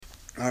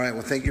All right,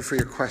 well, thank you for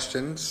your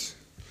questions.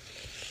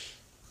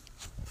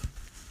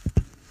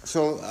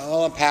 So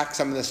I'll unpack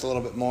some of this a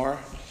little bit more.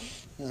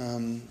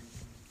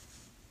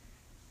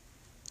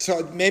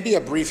 So maybe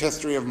a brief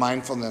history of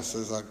mindfulness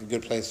is a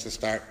good place to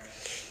start.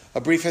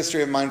 A brief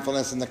history of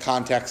mindfulness in the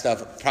context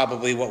of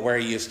probably what we're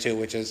used to,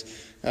 which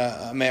is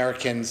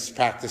Americans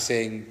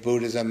practicing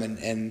Buddhism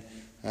in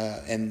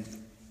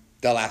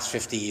the last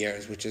 50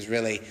 years, which is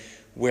really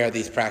where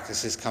these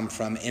practices come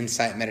from.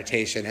 Insight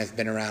meditation has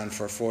been around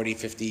for 40,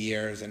 50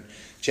 years, and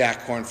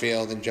Jack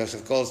Kornfield and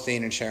Joseph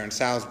Goldstein and Sharon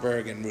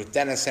Salzberg and Ruth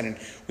Denison, and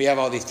we have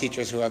all these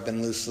teachers who have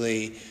been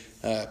loosely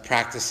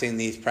practicing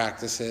these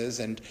practices,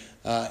 and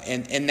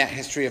in that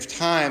history of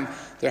time,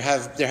 there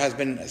has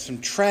been some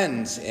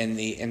trends in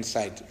the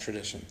insight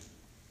tradition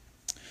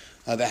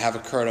that have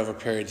occurred over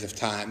periods of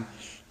time.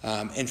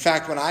 In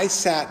fact, when I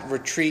sat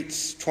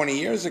retreats 20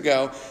 years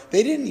ago,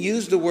 they didn't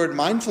use the word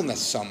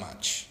mindfulness so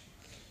much.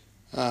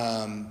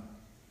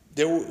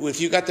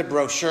 If you got the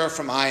brochure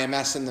from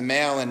IMS in the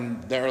mail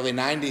in the early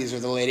 90s or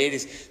the late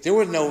 80s, there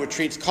were no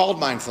retreats called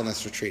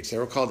mindfulness retreats. They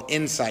were called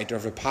insight or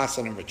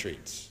vipassana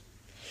retreats.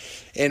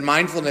 And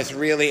mindfulness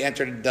really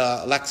entered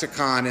the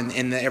lexicon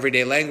in the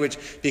everyday language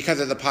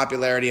because of the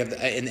popularity of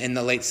in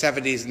the late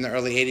 70s and the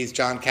early 80s,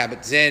 Jon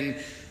Kabat-Zinn,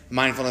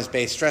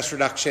 mindfulness-based stress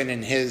reduction,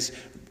 and his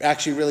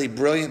actually really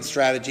brilliant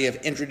strategy of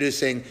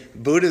introducing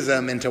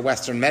Buddhism into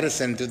Western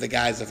medicine through the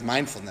guise of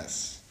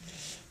mindfulness.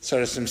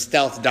 Sort of some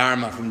stealth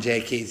dharma from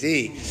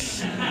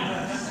JKZ.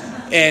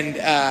 And,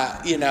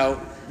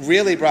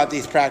 really brought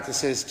these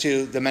practices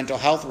to the mental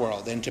health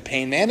world and to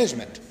pain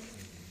management.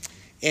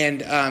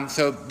 And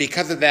so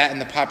because of that and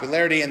the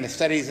popularity and the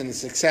studies and the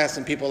success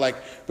and people like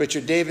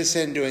Richard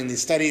Davison doing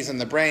these studies on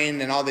the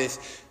brain and all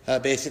this,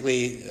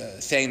 basically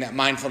saying that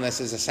mindfulness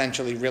is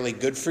essentially really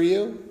good for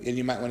you and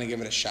you might want to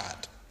give it a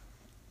shot.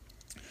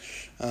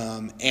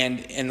 And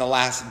in the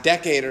last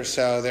decade or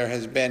so, there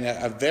has been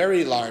a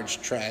very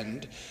large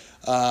trend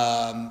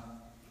around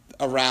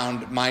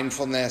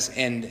mindfulness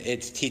and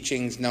its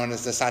teachings known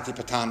as the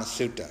Satipatthana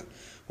Sutta,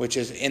 which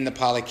is in the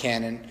Pali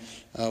Canon,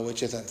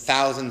 which is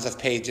thousands of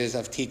pages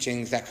of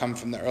teachings that come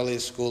from the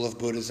earliest school of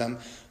Buddhism,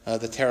 the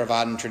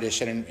Theravadan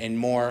tradition, and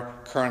more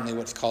currently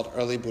what's called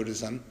early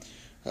Buddhism.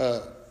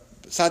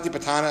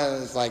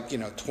 Satipatthana is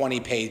 20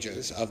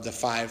 pages of the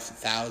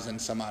 5,000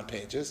 some odd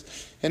pages.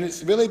 And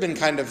it's really been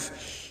kind of,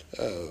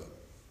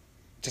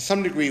 to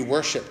some degree,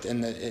 worshipped.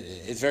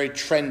 It's very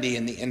trendy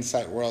in the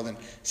insight world. And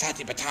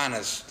Satipatthana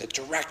is the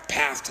direct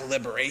path to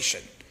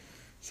liberation.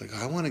 It's like,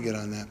 I want to get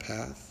on that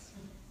path.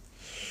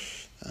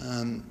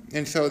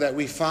 And so that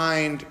we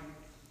find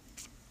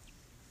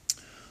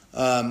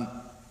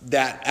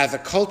that as a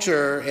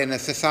culture and a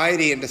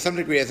society, and to some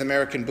degree as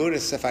American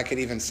Buddhists, if I could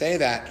even say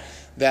that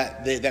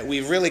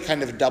we've really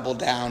kind of doubled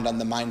down on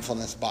the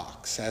mindfulness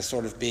box as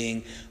sort of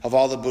being, of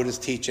all the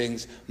Buddhist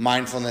teachings,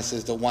 mindfulness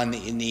is the one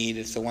that you need,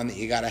 it's the one that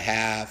you got to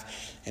have,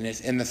 and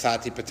it's in the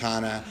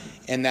Satipatthana,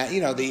 and that,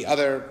 the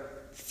other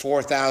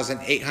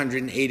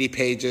 4,880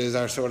 pages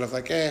are sort of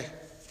like,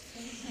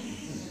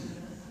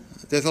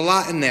 There's a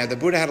lot in there. The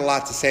Buddha had a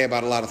lot to say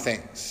about a lot of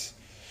things.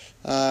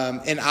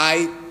 And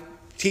I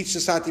teach the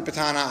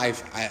Satipatthana.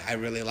 I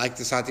really like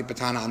the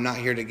Satipatthana. I'm not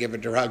here to give a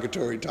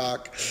derogatory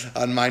talk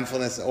on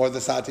mindfulness or the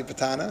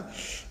Satipatthana,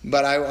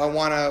 but I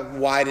want to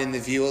widen the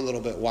view a little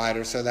bit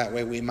wider so that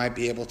way we might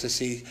be able to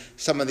see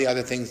some of the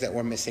other things that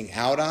we're missing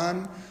out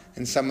on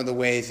and some of the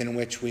ways in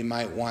which we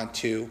might want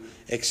to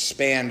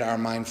expand our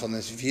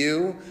mindfulness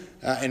view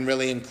and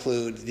really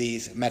include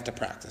these metta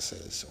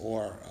practices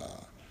or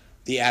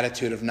the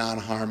attitude of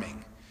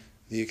non-harming,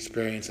 the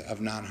experience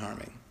of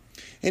non-harming.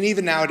 And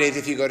even nowadays,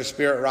 if you go to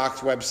Spirit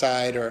Rock's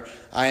website or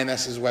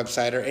IMS's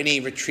website or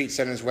any retreat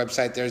center's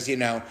website, there's,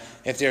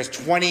 if there's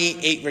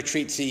 28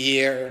 retreats a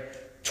year,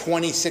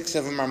 26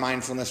 of them are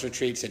mindfulness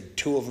retreats and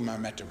 2 of them are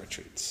metta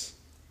retreats.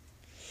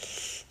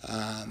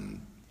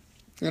 And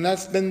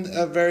that's been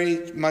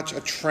very much a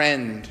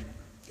trend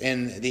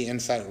in the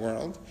insight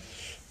world.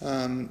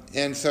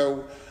 And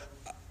so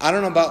I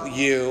don't know about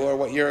you or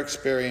what your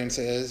experience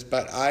is,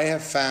 but I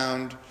have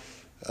found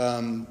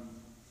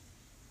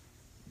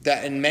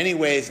that in many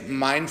ways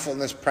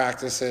mindfulness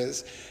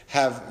practices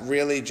have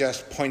really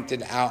just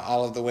pointed out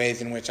all of the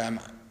ways in which I'm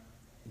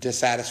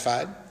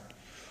dissatisfied,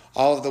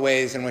 all of the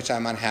ways in which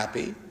I'm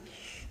unhappy,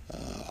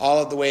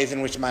 all of the ways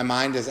in which my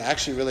mind is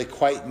actually really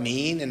quite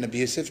mean and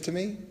abusive to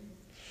me,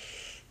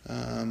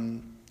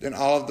 and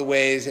all of the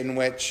ways in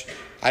which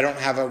I don't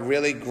have a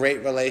really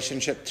great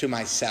relationship to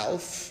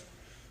myself,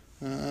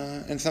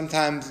 and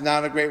sometimes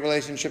not a great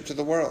relationship to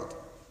the world.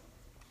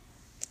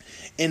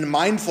 In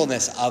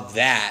mindfulness of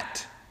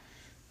that,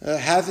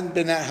 hasn't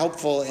been that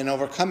helpful in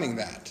overcoming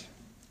that.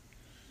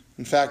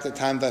 In fact, at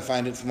times I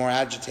find it's more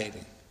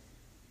agitating.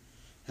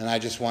 And I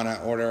just want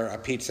to order a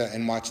pizza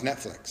and watch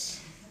Netflix.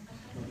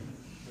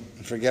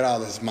 And forget all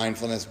this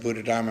mindfulness,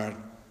 Buddha Dharma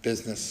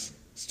business.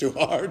 It's too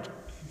hard.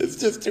 It's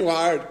just too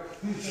hard.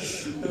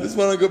 I just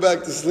want to go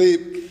back to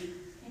sleep.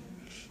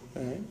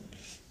 All right?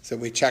 So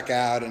we check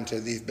out into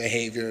these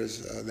behaviors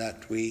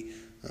that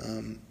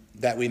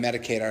that we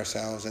medicate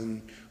ourselves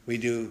and we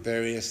do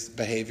various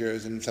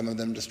behaviors, and some of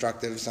them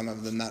destructive, some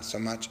of them not so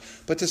much,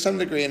 but to some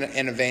degree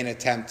in a vain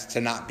attempt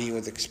to not be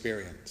with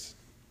experience.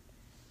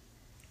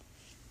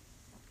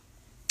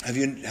 Have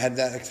you had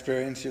that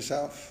experience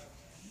yourself?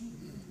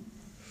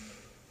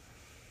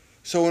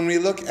 So when we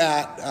look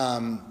at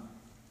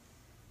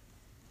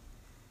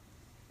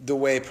the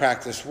way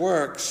practice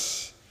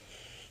works,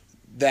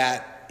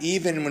 that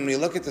even when we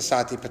look at the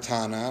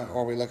Satipatthana,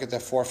 or we look at the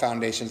 4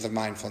 foundations of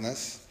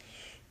mindfulness,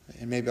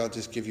 and maybe I'll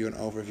just give you an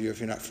overview if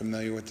you're not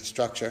familiar with the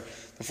structure.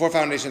 The 4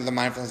 foundations of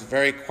mindfulness,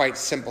 very quite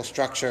simple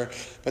structure,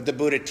 but the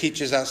Buddha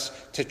teaches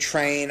us to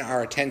train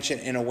our attention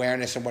and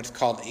awareness in what's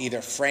called either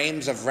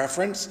frames of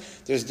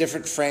reference. There's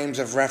different frames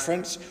of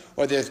reference,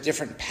 or there's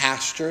different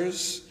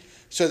pastures.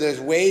 So there's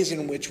ways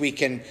in which we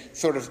can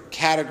sort of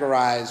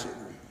categorize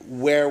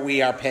where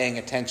we are paying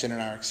attention in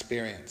our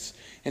experience.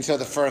 And so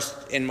the first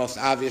and most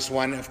obvious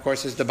one, of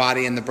course, is the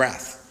body and the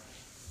breath.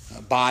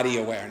 Body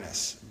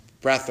awareness,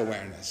 breath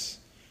awareness.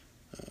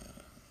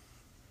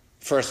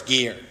 First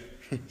gear,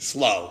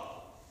 slow.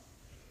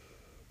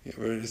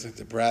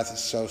 The breath is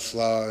so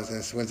slow.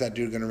 When's that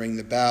dude going to ring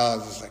the bell?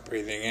 It's just like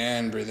breathing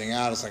in, breathing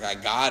out. It's like, I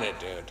got it,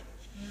 dude.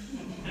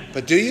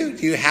 But do you?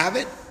 Do you have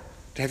it?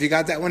 Have you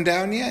got that one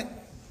down yet?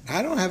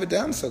 I don't have it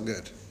down so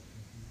good.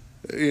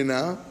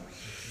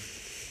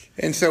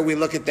 And so we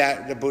look at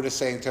that, the Buddha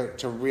saying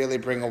to really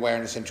bring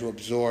awareness and to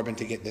absorb and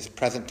to get this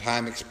present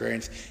time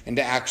experience and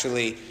to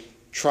actually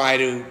try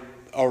to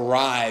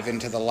arrive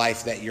into the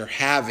life that you're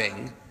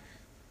having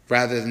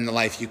rather than the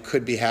life you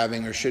could be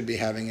having or should be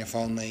having if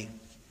only.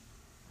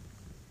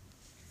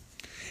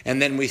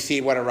 And then we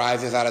see what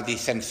arises out of these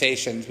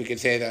sensations. We could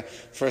say the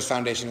first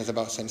foundation is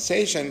about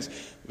sensations.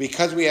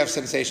 Because we have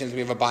sensations, we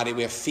have a body,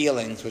 we have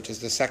feelings, which is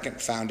the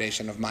second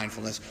foundation of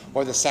mindfulness,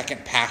 or the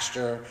second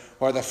pasture,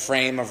 or the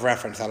frame of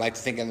reference. I like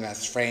to think of them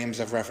as frames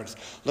of reference,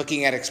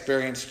 looking at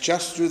experience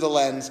just through the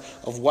lens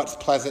of what's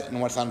pleasant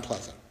and what's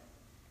unpleasant.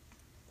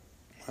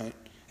 Right?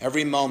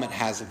 Every moment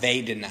has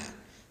Vedana,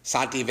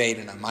 Sati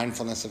Vedana,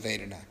 mindfulness of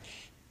Vedana,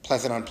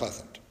 pleasant,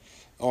 unpleasant.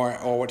 Or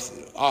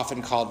what's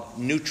often called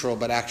neutral,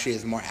 but actually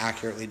is more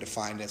accurately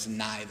defined as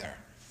neither.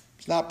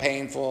 It's not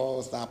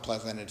painful, it's not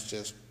pleasant, it's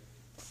just,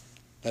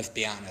 let's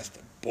be honest,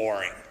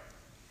 boring,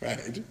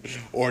 right?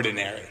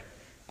 Ordinary,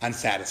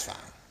 unsatisfying.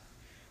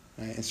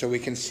 Right? And so we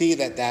can see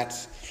that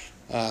that's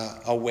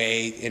a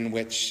way in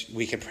which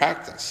we can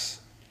practice.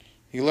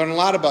 You learn a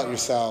lot about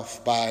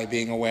yourself by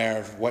being aware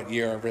of what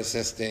you're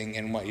resisting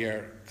and what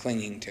you're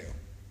clinging to.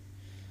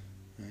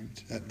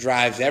 Right? That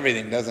drives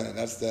everything, doesn't it?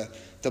 That's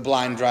the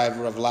blind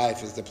driver of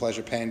life, is the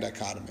pleasure-pain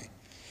dichotomy.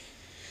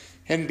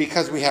 And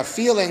because we have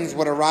feelings,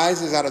 what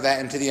arises out of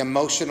that into the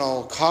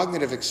emotional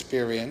cognitive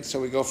experience, so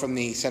we go from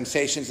the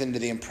sensations into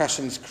the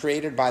impressions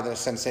created by those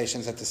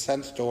sensations at the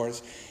sense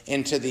doors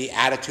into the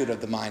attitude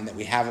of the mind that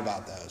we have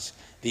about those.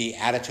 The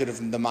attitude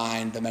of the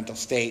mind, the mental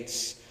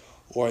states,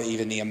 or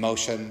even the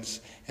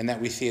emotions, and that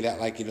we see that,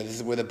 this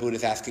is where the Buddha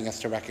is asking us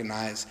to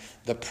recognize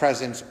the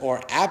presence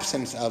or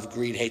absence of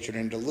greed, hatred,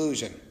 and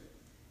delusion.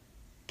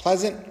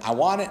 Pleasant, I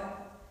want it.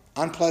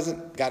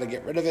 Unpleasant, got to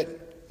get rid of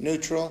it.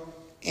 Neutral,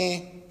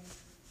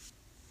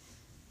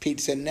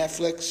 Pizza and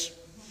Netflix,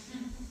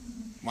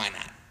 why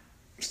not?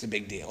 What's the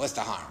big deal? What's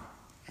the harm?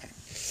 Right?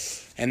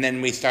 And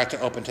then we start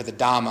to open to the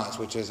Dhammas,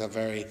 which is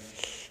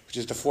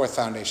the 4th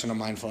foundation of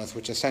mindfulness,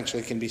 which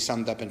essentially can be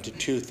summed up into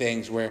 2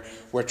 things where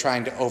we're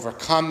trying to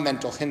overcome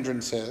mental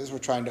hindrances, we're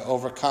trying to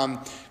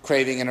overcome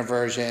craving and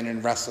aversion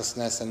and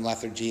restlessness and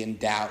lethargy and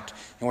doubt,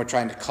 and we're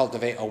trying to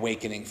cultivate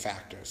awakening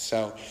factors.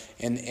 So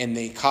in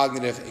the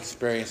cognitive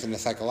experience and the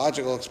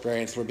psychological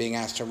experience, we're being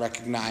asked to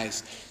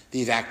recognize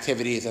these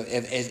activities of,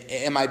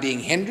 am I being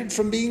hindered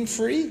from being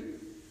free?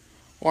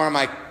 Or am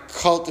I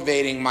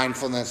cultivating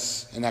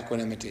mindfulness and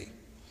equanimity?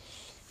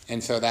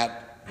 And so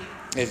that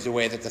is the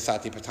way that the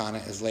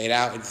Satipatthana is laid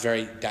out. It's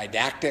very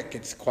didactic,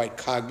 it's quite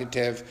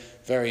cognitive,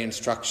 very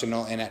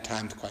instructional, and at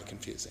times quite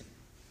confusing.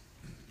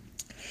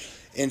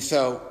 And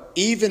so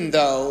even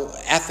though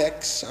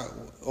ethics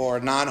or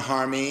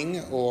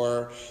non-harming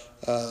or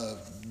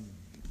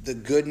the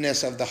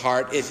goodness of the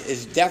heart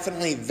is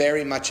definitely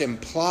very much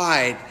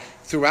implied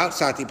throughout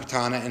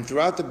Satipatthana and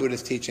throughout the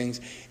Buddhist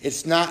teachings,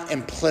 it's not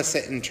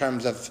implicit in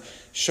terms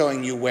of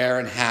showing you where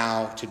and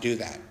how to do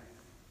that.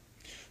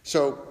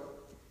 So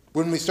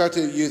when we start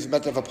to use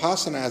metta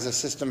vipassana as a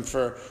system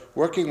for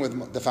working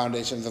with the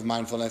foundations of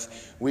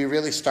mindfulness, we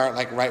really start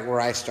right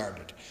where I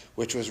started,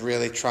 which was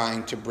really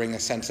trying to bring a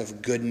sense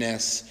of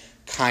goodness,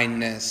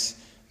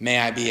 kindness, may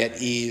I be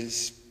at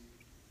ease.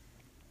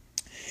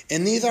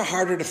 And these are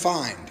harder to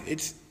find.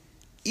 It's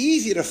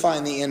easy to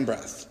find the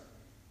in-breath.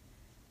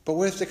 But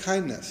where's the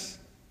kindness?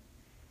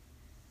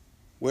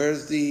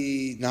 Where's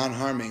the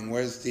non-harming?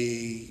 Where's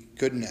the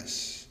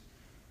goodness?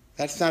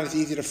 That's not as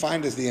easy to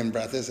find as the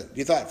in-breath, is it?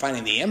 You thought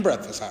finding the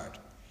in-breath was hard.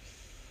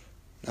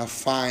 Now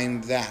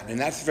find that. And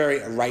that's very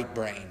right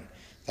brain.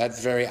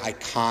 That's very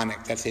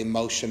iconic. That's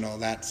emotional.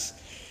 That's,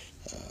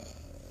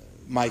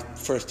 my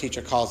first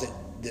teacher calls it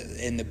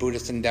in the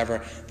Buddhist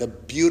endeavor, the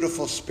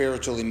beautiful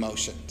spiritual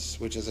emotions,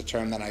 which is a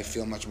term that I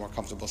feel much more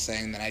comfortable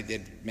saying than I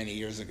did many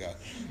years ago.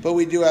 But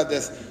we do have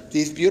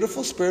these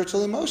beautiful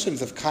spiritual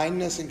emotions of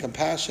kindness and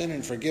compassion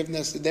and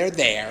forgiveness. They're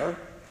there.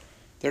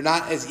 They're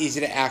not as easy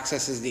to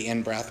access as the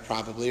in-breath,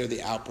 probably, or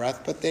the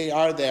out-breath, but they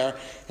are there,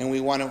 and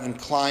we want to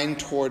incline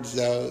towards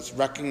those,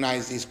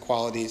 recognize these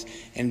qualities,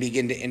 and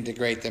begin to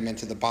integrate them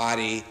into the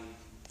body,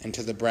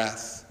 into the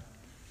breath.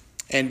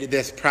 And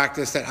this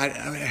practice that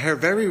I hear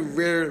very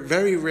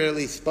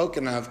rarely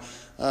spoken of,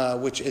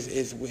 which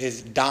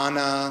is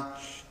dana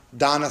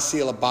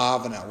sila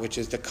bhavana, which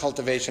is the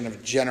cultivation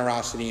of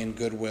generosity and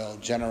goodwill,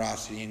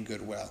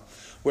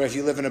 Where if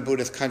you live in a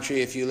Buddhist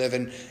country, if you live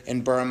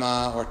in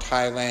Burma or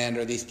Thailand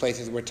or these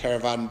places where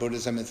Theravadan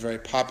Buddhism is very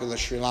popular,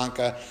 Sri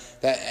Lanka,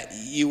 that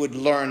you would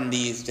learn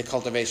the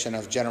cultivation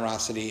of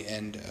generosity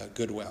and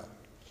goodwill.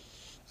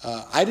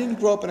 I didn't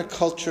grow up in a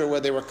culture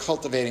where they were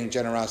cultivating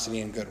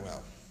generosity and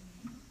goodwill.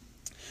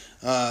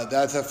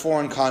 That's a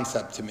foreign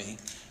concept to me.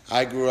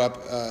 I grew up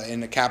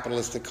in a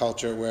capitalistic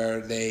culture where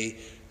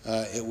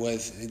it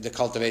was the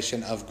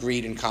cultivation of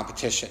greed and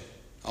competition,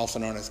 also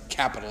known as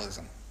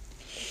capitalism.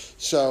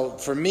 So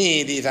for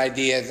me, these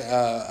ideas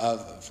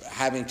of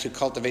having to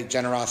cultivate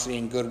generosity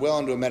and goodwill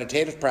into a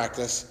meditative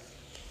practice,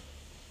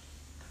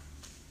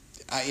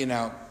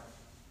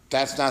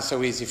 that's not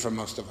so easy for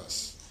most of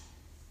us.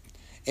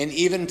 And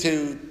even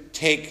to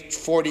take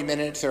 40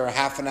 minutes or a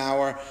half an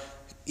hour,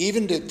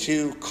 even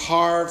to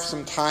carve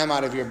some time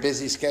out of your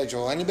busy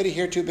schedule. Anybody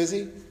here too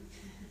busy?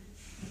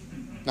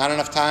 Not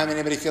enough time?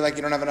 Anybody feel like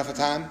you don't have enough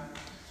time?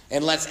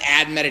 And let's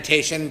add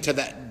meditation to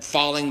that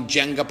falling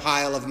Jenga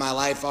pile of my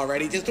life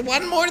already. Just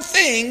one more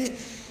thing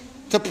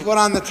to put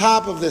on the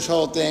top of this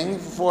whole thing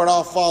before it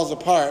all falls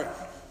apart.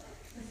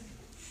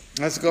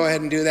 Let's go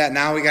ahead and do that.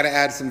 Now we got to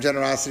add some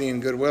generosity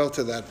and goodwill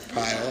to that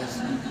pile.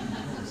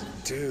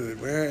 Dude,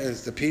 where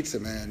is the pizza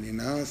man?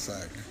 It's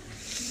like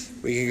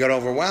we can get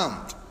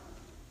overwhelmed.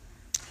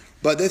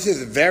 But this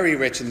is very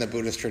rich in the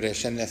Buddhist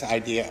tradition, this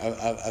idea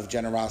of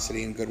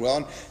generosity and goodwill.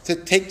 And to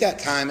take that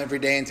time every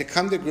day and to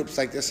come to groups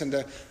like this and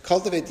to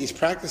cultivate these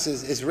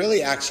practices is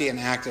really actually an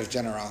act of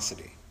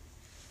generosity.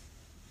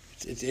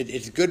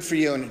 It's good for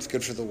you and it's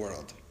good for the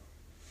world.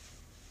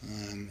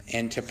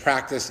 And to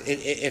practice,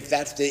 if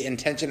that's the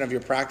intention of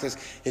your practice,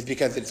 is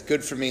because it's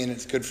good for me and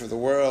it's good for the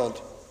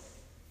world,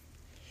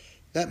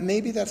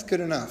 maybe that's good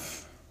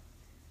enough.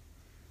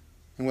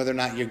 And whether or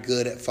not you're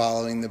good at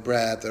following the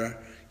breath or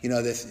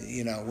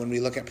when we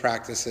look at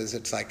practices,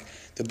 it's like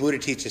the Buddha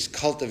teaches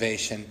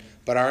cultivation,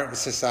 but our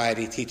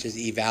society teaches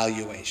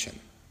evaluation.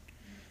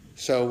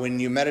 So when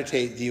you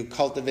meditate, do you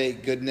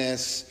cultivate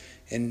goodness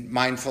and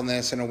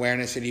mindfulness and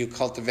awareness, or do you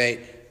cultivate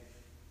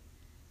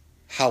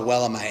how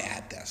well am I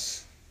at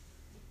this?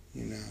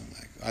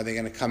 Are they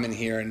going to come in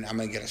here and I'm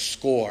going to get a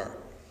score?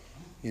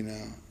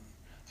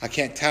 I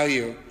can't tell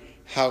you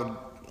how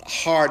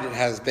hard it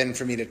has been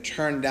for me to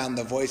turn down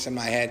the voice in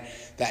my head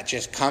that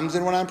just comes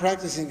in when I'm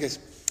practicing and goes,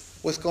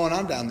 "What's going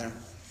on down there?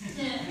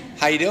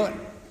 How you doing?"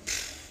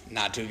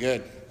 "Not too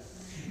good."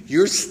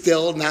 "You're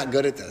still not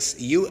good at this.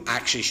 You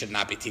actually should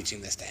not be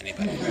teaching this to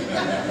anybody."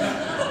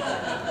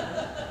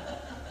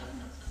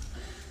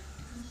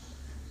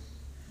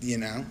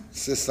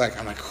 It's just like,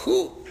 I'm like,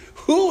 who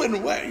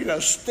and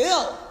where,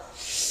 still.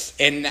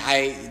 And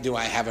do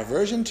I have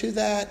aversion to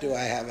that? Do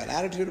I have an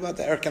attitude about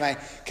that? Or can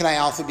I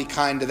also be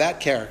kind to that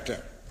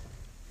character?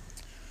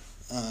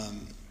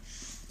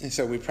 And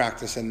so we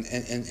practice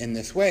in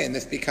this way, and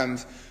this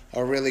becomes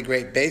a really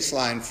great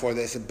baseline for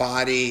this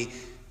body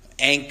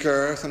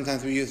anchor.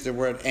 Sometimes we use the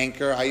word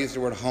anchor. I use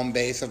the word home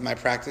base of my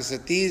practice.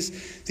 That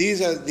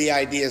these are the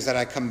ideas that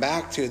I come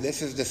back to.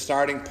 This is the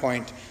starting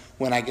point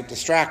when I get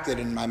distracted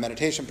in my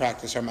meditation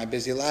practice or my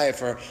busy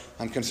life, or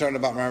I'm concerned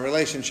about my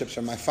relationships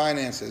or my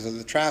finances or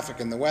the traffic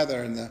and the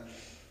weather and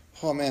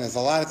there's a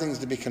lot of things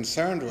to be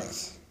concerned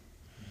with.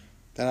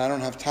 Then I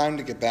don't have time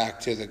to get back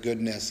to the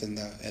goodness and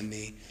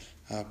the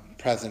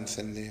presence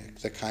and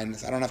the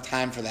kindness. I don't have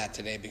time for that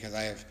today because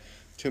I have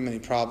too many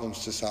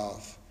problems to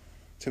solve,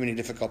 too many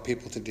difficult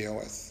people to deal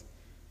with,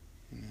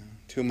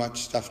 too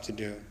much stuff to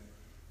do.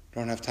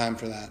 Don't have time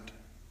for that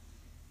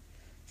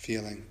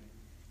feeling.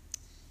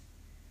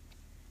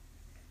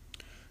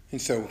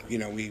 And so,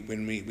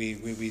 when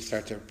we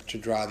start to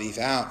draw these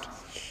out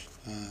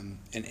and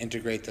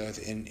integrate those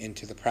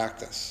into the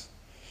practice.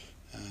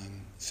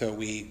 So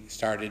we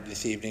started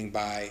this evening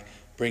by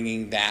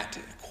bringing that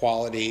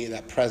quality,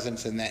 that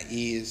presence and that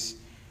ease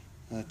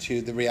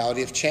to the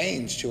reality of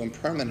change, to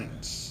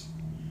impermanence.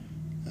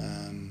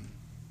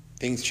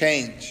 Things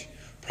change.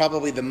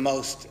 Probably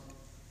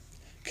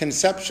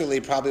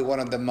conceptually, probably one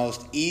of the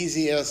most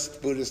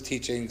easiest Buddhist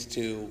teachings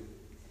to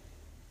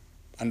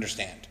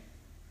understand.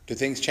 Do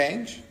things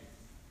change?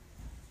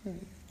 Of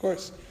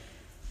course.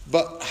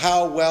 But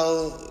how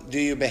well do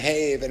you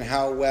behave and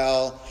how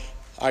well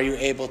are you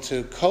able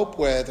to cope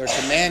with or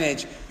to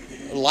manage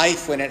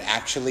life when it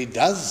actually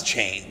does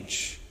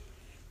change?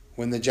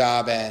 When the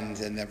job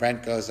ends and the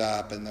rent goes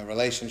up and the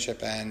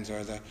relationship ends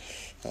or the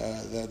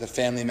the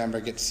family member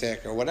gets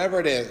sick, or whatever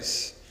it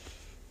is,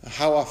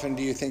 how often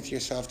do you think to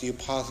yourself, do you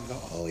pause and go,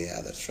 oh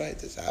yeah, that's right,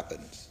 this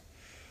happens.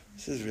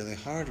 This is really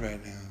hard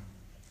right now.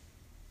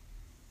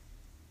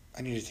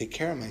 I need to take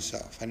care of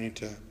myself. I need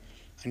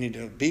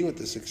to be with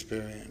this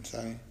experience.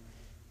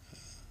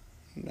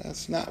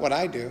 That's not what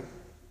I do.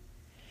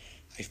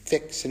 I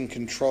fix and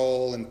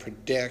control and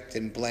predict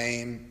and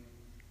blame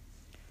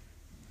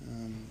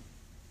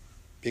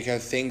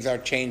because things are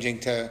changing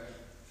to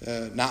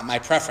not my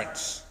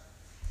preference.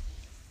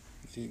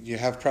 You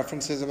have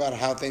preferences about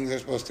how things are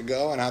supposed to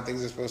go and how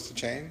things are supposed to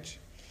change?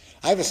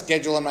 I have a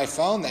schedule on my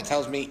phone that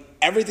tells me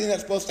everything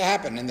that's supposed to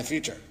happen in the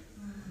future.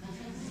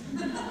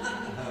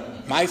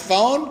 My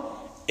phone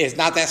is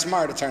not that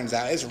smart, it turns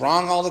out. It's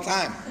wrong all the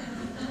time.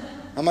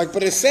 I'm like,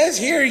 but it says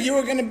here you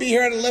were going to be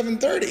here at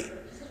 11:30.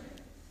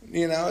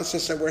 It's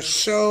just that we're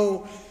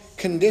so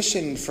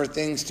conditioned for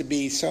things to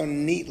be so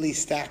neatly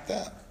stacked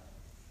up.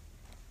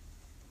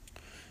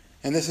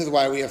 And this is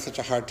why we have such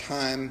a hard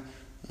time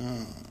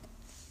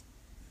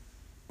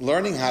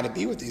learning how to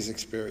be with these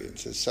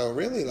experiences. So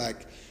really,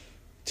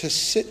 to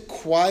sit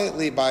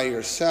quietly by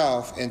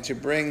yourself and to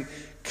bring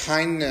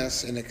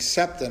kindness and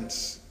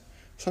acceptance.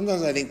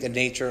 Sometimes I think the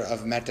nature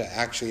of metta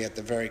actually at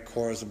the very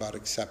core is about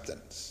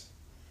acceptance.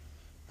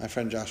 My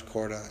friend Josh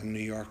Korda in New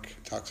York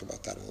talks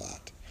about that a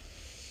lot.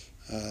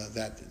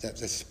 That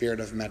the spirit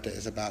of metta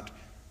is about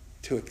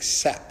to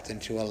accept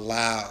and to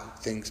allow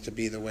things to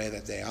be the way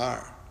that they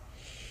are.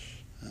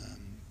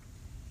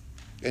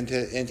 And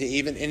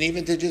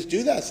even to just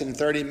do that in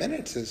 30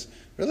 minutes is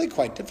really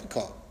quite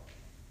difficult.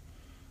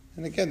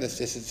 And again,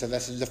 this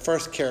is the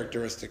first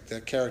characteristic,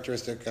 the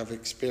characteristic of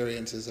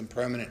experience is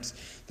impermanence.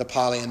 The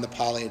Pali,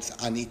 it's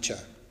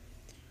anicca,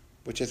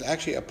 which is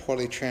actually a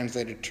poorly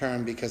translated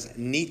term because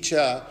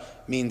nicca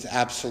means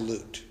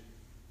absolute.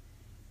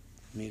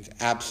 It means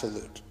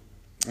absolute.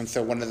 And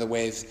so one of the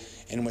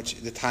ways in which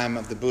at the time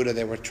of the Buddha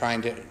they were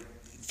trying to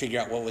figure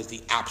out what was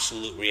the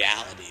absolute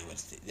reality,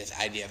 what's this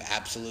idea of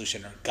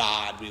absolution or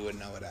God, we would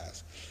know it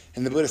as.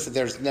 And the Buddha said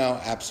there's no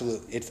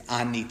absolute, it's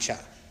anicca,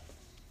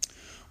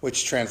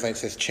 which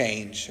translates as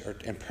change or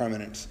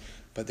impermanence.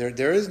 But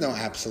there is no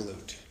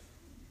absolute.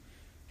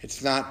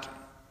 It's not,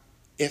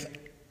 if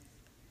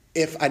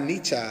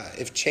anicca,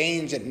 if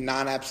change and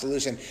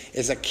non-absolution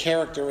is a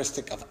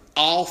characteristic of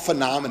all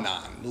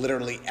phenomenon,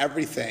 literally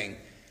everything,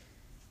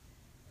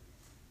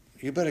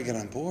 you better get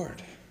on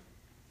board.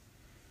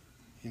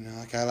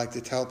 Like I like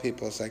to tell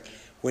people, it's like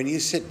when you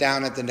sit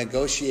down at the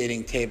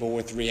negotiating table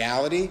with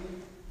reality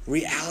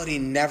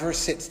never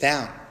sits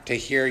down to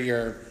hear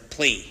your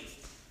plea.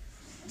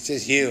 It's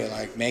just you,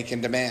 making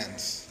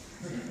demands.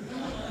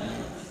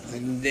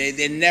 And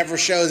it never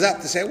shows up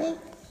to say, well,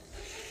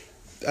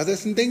 are there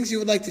some things you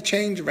would like to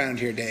change around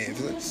here, Dave?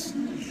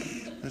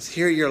 Let's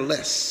hear your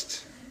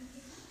list.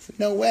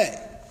 No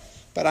way.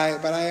 But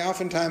I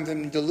oftentimes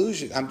am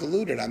deluded. I'm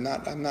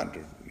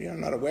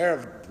not aware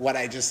of what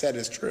I just said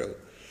is true.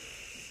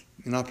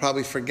 And I'll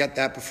probably forget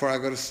that before I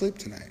go to sleep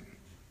tonight.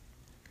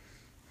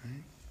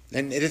 Right?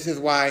 And this is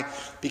why,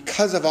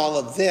 because of all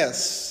of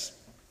this,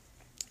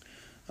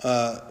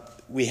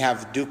 we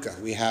have dukkha.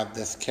 We have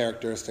this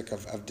characteristic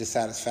of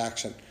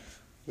dissatisfaction,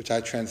 which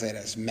I translate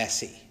as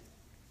messy.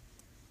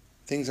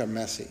 Things are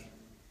messy.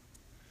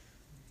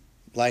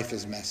 Life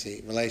is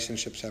messy.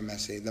 Relationships are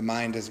messy. The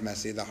mind is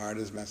messy. The heart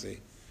is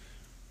messy.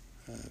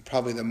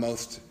 Probably the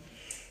most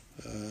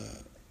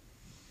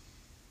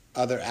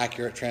other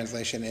accurate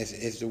translation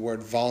is the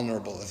word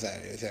vulnerable. Is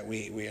that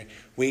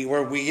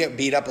we get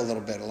beat up a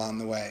little bit along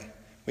the way.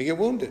 We get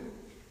wounded.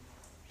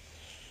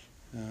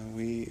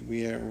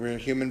 We're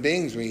human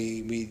beings.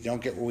 We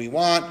don't get what we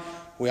want.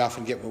 We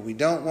often get what we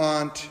don't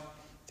want.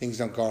 Things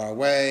don't go our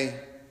way.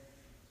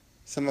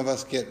 Some of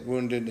us get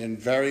wounded in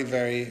very,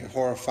 very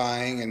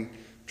horrifying and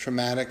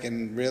traumatic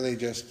and really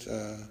just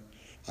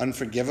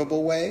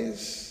unforgivable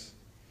ways.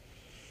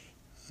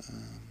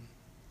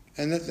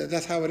 And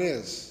that's how it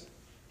is.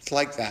 It's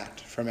like that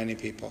for many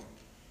people.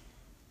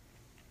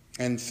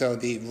 And so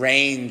the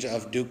range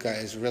of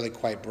dukkha is really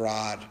quite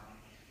broad.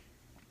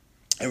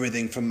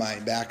 Everything from my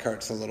back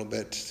hurts a little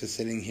bit to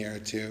sitting here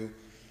to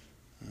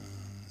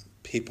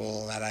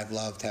people that I've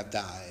loved have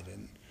died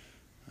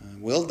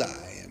and will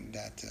die, and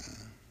that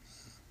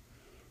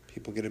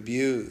people get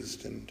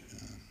abused and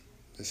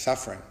the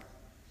suffering.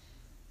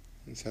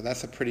 And so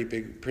that's a pretty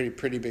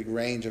big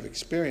range of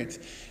experience.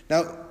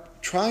 Now,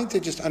 trying to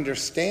just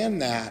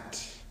understand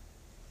that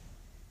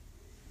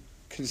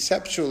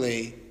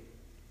conceptually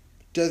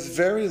does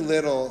very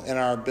little in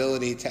our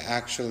ability to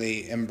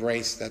actually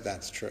embrace that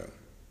that's true.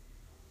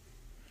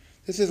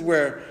 This is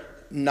where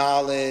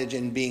knowledge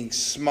and being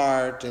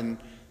smart and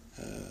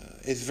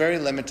is very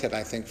limited,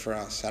 I think, for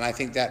us. And I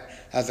think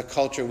that as a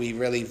culture we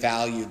really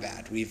value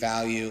that. We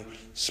value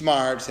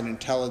smarts and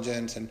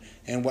intelligence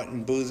and what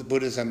in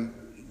Buddhism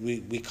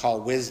we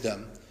call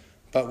wisdom.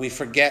 But we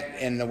forget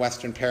in the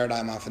Western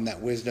paradigm often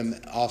that wisdom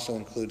also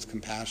includes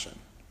compassion.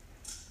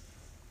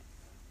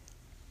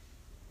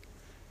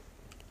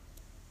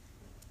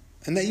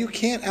 And that you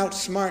can't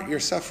outsmart your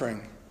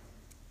suffering.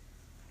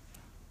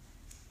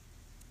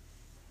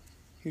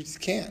 You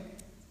just can't.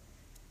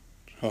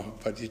 Oh,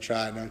 but you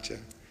try, don't you?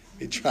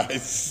 You try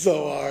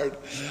so hard.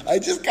 I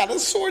just got to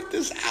sort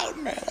this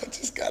out, man. I'm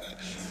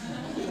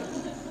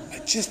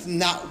just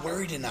not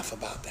worried enough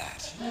about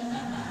that.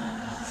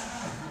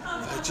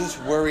 I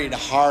just worried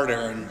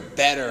harder and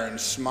better and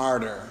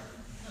smarter.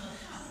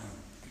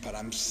 But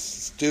I'm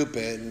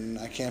stupid and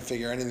I can't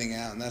figure anything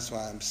out, and that's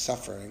why I'm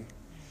suffering.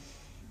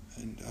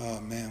 And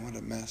oh man, what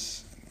a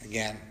mess.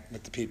 Again,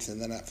 with the pizza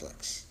and the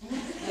Netflix,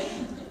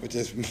 which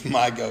is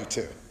my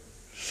go-to.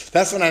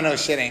 That's when I know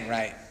shit ain't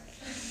right.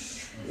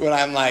 When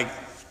I'm like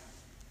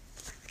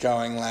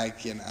going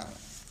like,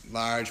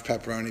 large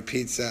pepperoni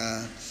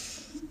pizza.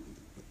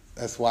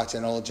 Let's watch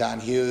an old John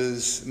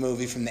Hughes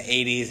movie from the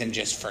 80s and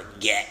just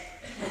forget.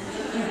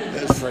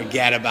 Just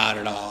forget about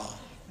it all.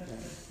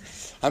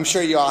 I'm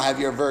sure you all have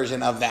your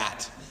version of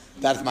that.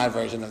 That's my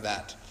version of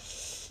that.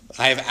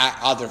 I have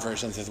other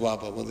versions as well,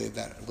 but we'll leave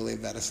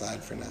that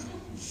aside for now.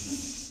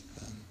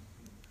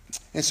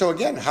 And so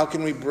again, how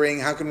can we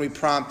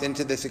prompt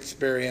into this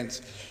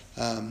experience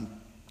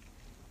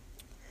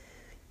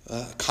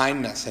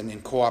kindness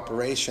and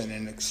cooperation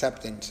and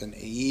acceptance and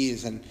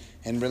ease and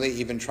really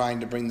even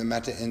trying to bring the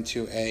metta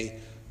into a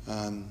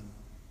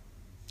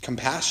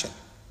compassion,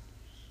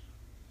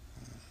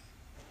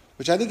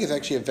 which I think is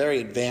actually a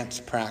very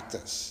advanced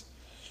practice.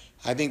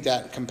 I think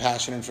that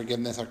compassion and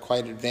forgiveness are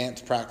quite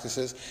advanced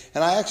practices,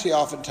 and I actually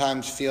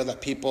oftentimes feel that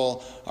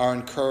people are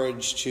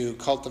encouraged to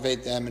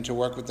cultivate them and to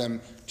work with them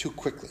too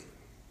quickly.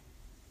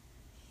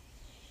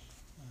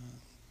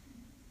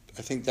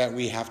 I think that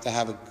we have to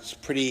have a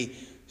pretty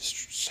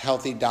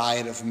healthy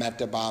diet of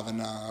metta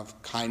bhavana,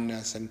 of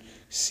kindness and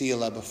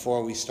sila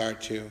before we start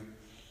to.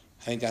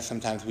 I think that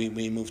sometimes we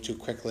move too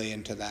quickly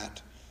into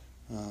that.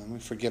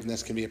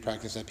 Forgiveness can be a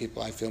practice that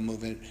people, I feel,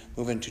 move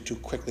into too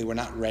quickly. We're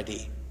not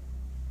ready.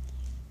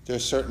 There are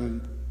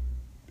certain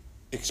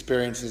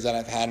experiences that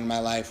I've had in my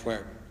life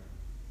where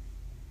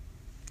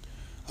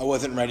I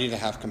wasn't ready to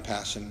have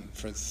compassion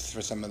for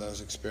some of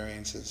those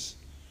experiences.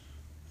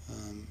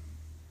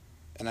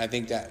 And I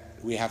think that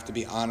we have to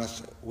be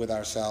honest with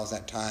ourselves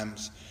at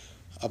times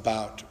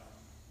about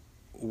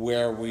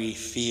where we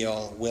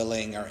feel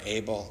willing or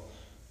able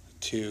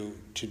to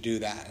do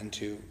that and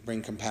to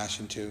bring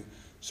compassion to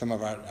some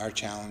of our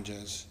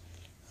challenges.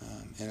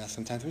 And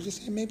sometimes we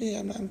just say, maybe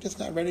I'm just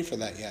not ready for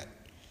that yet.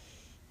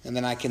 And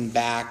then I can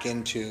back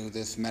into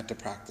this metta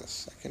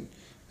practice. I can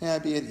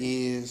be at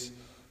ease,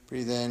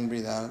 breathe in,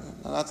 breathe out.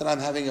 Not that I'm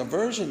having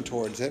aversion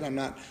towards it. I'm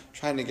not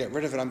trying to get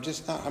rid of it. I'm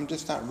just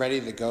not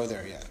ready to go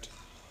there yet.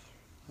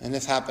 And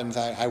this happens,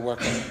 I work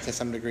to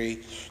some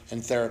degree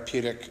in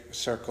therapeutic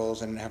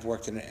circles and have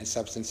worked in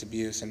substance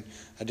abuse and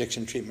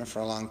addiction treatment for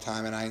a long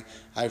time. And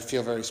I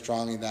feel very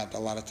strongly that a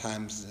lot of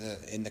times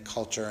in the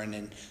culture and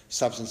in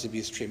substance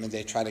abuse treatment,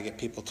 they try to get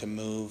people to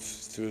move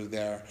through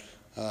their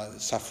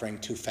suffering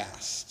too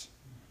fast.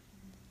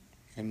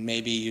 And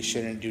maybe you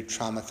shouldn't do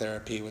trauma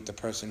therapy with the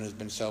person who's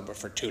been sober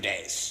for 2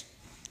 days.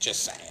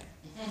 Just saying.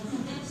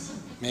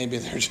 Maybe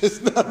they're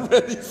just not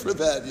ready for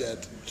that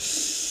yet.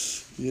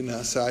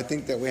 So I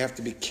think that we have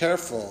to be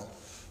careful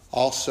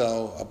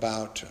also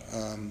about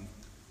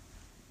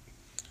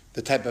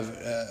the type of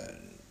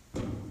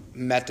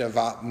metta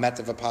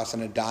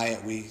vipassana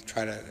diet we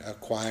try to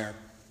acquire.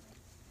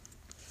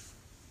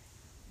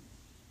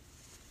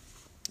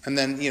 And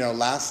then,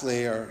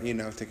 lastly, or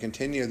to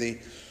continue,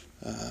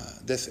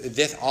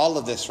 all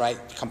of this, right,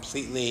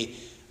 completely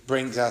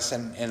brings us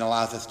and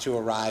allows us to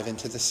arrive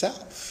into the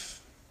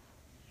self,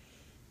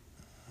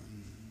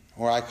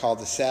 or I call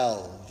the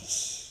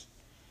selves.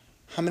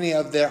 How many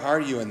of there are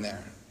you in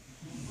there?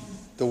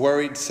 The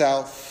worried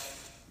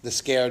self, the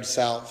scared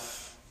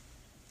self,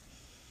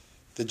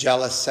 the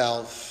jealous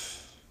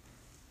self,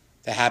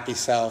 the happy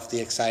self,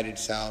 the excited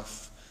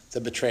self,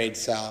 the betrayed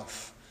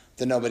self,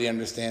 the nobody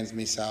understands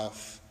me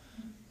self,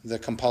 the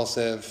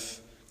compulsive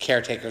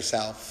caretaker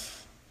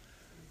self.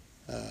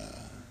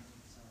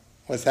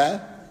 What's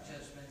that?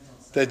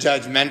 The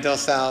judgmental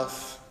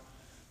self,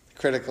 the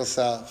critical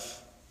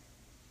self.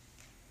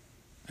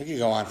 I could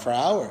go on for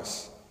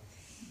hours.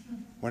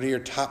 What are your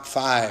top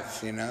 5?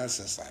 It's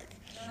just like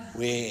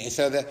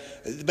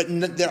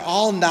but they're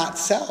all not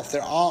self.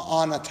 They're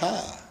all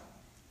anatta.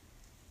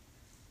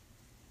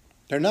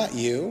 They're not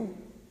you.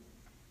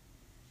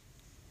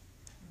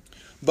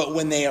 But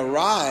when they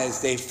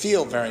arise, they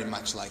feel very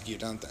much like you,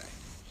 don't they?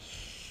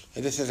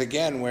 And this is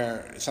again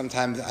where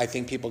sometimes I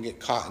think people get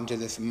caught into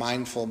this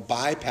mindful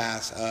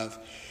bypass of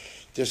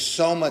there's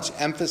so much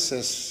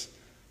emphasis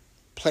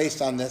placed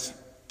on this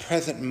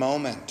present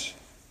moment.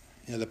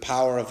 The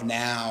power of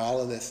now,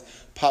 all of this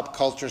pop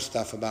culture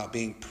stuff about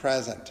being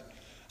present.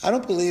 I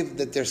don't believe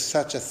that there's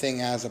such a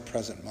thing as a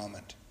present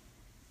moment.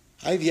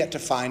 I've yet to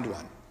find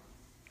one.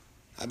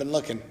 I've been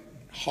looking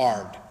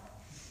hard.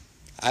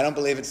 I don't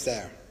believe it's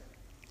there.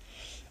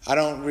 I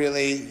don't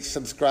really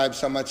subscribe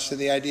so much to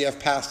the idea of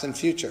past and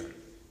future.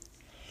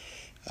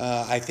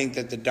 I think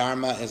that the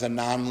Dharma is a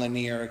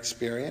nonlinear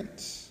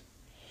experience,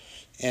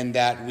 and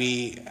that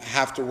we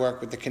have to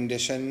work with the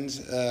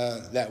conditions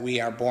that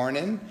we are born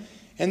in,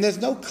 And there's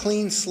no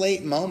clean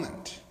slate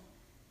moment.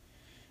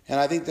 And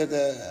I think that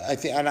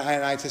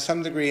I to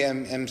some degree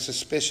am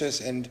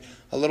suspicious and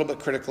a little bit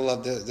critical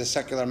of the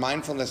secular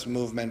mindfulness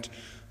movement,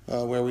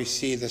 where we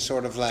see the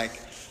sort of like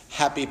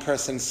happy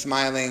person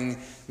smiling,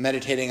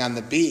 meditating on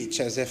the beach,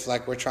 as if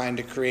like we're trying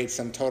to create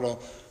some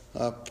total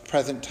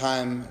present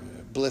time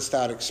blissed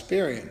out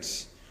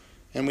experience.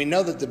 And we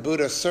know that the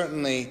Buddha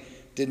certainly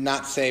did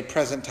not say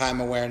present time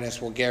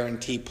awareness will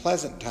guarantee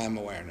pleasant time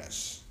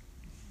awareness.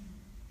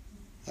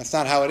 That's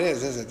not how it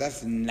is it?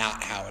 That's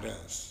not how it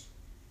is.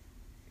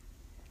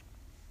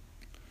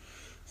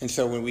 And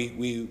so when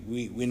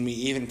we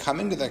even come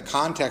into the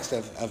context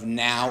of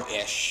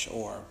now-ish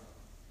or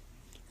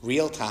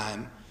real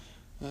time,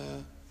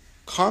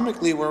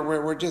 karmically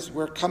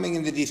we're coming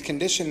into these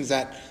conditions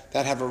that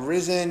have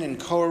arisen and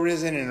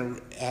co-arisen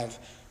and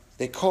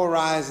they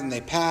co-arise and they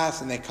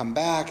pass and they come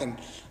back, and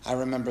I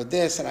remember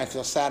this and I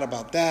feel sad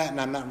about that and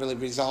I'm not really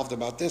resolved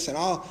about this, and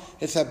all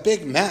it's a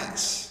big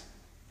mess.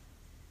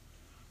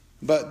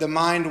 But the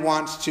mind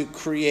wants to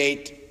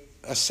create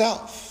a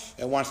self.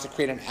 It wants to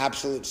create an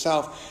absolute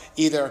self,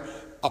 either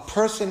a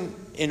person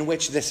in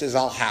which this is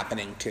all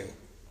happening to.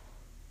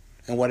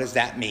 And what does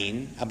that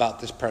mean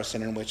about this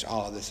person in which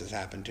all of this has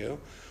happened to?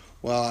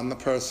 Well, I'm a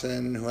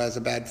person who has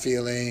a bad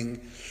feeling,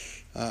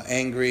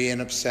 angry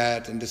and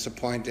upset and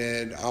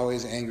disappointed,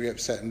 always angry,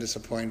 upset, and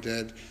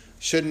disappointed.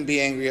 Shouldn't be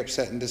angry,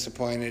 upset, and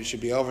disappointed.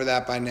 Should be over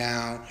that by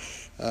now.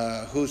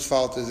 Whose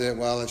fault is it?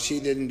 Well, if she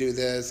didn't do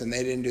this and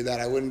they didn't do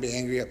that, I wouldn't be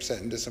angry,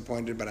 upset, and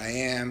disappointed, but I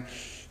am.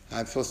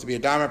 I'm supposed to be a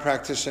Dharma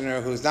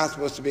practitioner who's not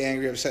supposed to be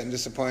angry, upset, and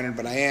disappointed,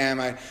 but I am.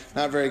 I'm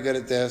not very good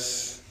at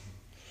this.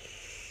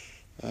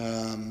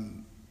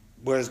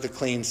 Where's the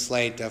clean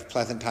slate of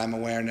pleasant time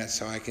awareness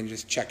so I can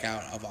just check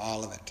out of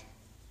all of it?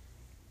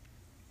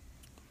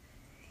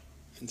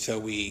 And so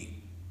we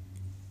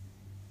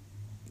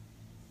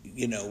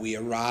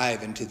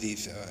arrive into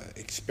these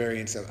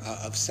experience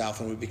of self,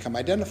 and we become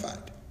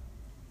identified.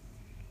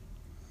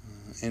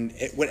 And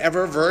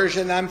whatever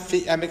version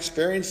I'm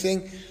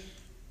experiencing,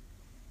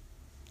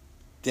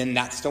 then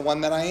that's the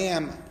one that I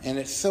am. And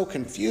it's so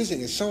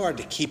confusing. It's so hard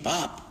to keep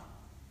up.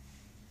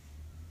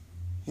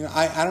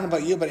 I don't know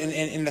about you, but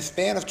in the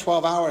span of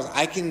 12 hours,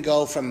 I can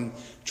go from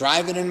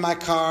driving in my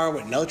car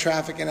with no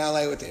traffic in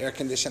LA with the air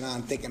conditioner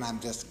on, thinking I'm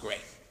just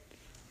great.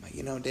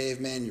 I'm like, Dave,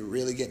 man, you're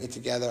really getting it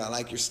together. I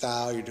like your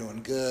style. You're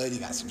doing good. You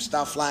got some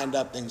stuff lined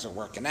up. Things are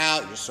working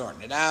out. You're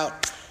sorting it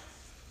out.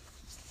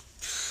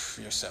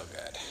 You're so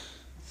good.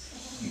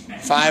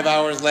 5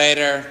 hours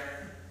later,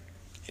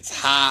 it's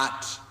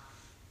hot.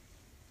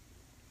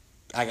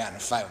 I got in a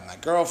fight with my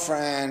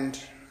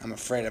girlfriend. I'm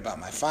afraid about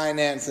my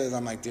finances.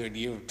 I'm like, dude,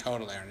 you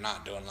totally are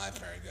not doing life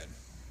very good.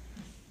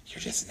 You're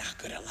just not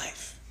good at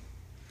life.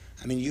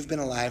 I mean, you've been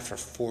alive for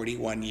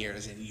 41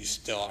 years and you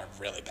still are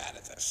really bad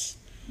at this.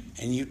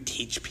 And you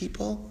teach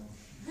people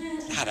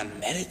how to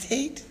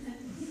meditate?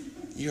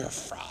 You're a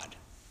fraud.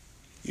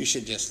 You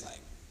should just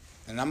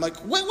and I'm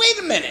like, wait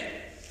a minute.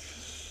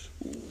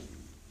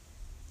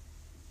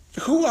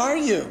 Who are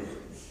you?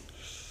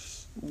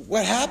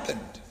 What happened?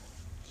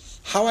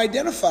 How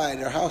identified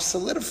or how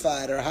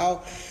solidified or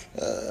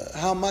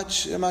how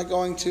much am I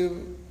going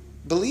to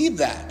believe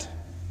that?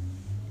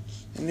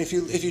 And if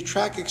you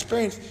track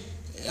experience,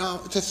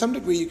 to some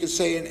degree you could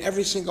say in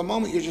every single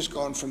moment you're just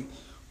going from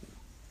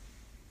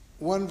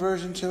one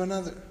version to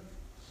another,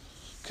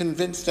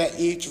 convinced that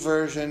each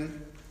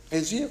version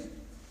is you.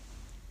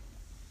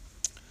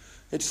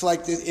 It's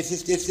like this,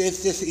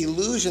 it's this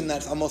illusion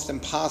that's almost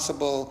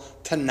impossible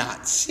to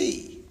not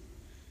see.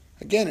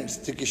 Again, it's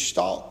the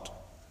Gestalt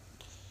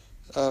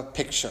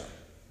picture,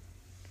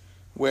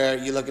 where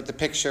you look at the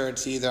picture,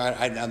 it's either,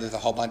 I know there's a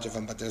whole bunch of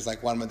them, but there's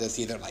one where there's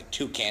either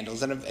two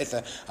candles, and it's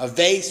a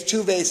vase,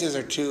 two vases,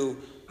 or two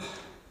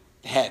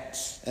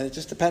heads. And it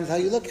just depends how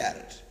you look at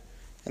it.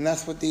 And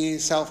that's what the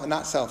self and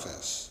not self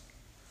is.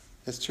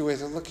 There's two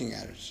ways of looking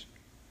at it.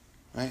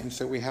 Right? And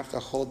so we have to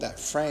hold that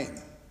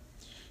frame.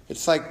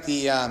 It's like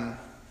the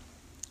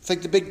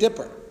Big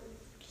Dipper.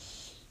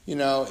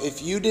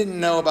 If you didn't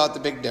know about the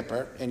Big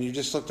Dipper and you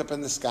just looked up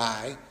in the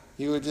sky,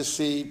 you would just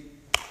see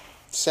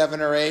 7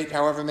 or 8,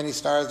 however many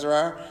stars there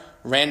are,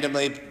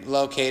 randomly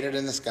located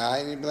in the sky,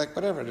 and you'd be like,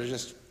 whatever, they're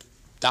just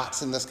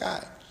dots in the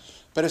sky.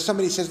 But if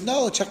somebody says,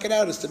 no, check it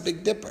out, it's the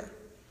Big Dipper.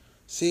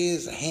 See,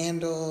 there's the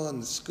handle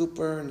and the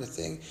scooper and the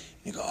thing. And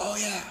you go, oh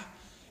yeah.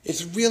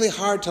 It's really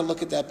hard to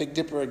look at that Big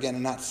Dipper again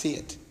and not see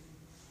it,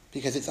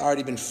 because it's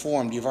already been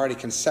formed. You've already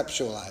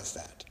conceptualized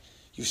that.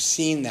 You've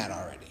seen that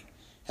already.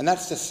 And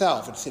that's the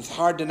self. It's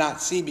hard to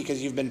not see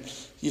because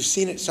you've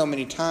seen it so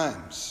many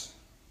times.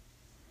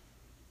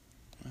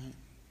 Right?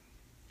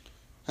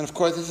 And of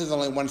course, this is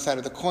only one side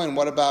of the coin.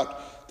 What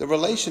about the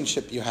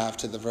relationship you have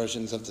to the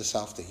versions of the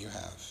self that you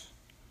have?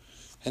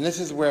 And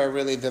this is where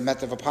really the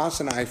metta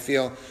vipassana, I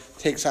feel,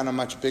 takes on a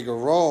much bigger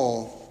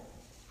role,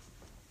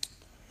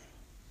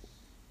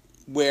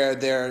 where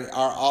there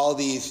are all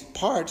these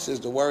parts. There's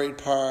the worried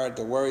part,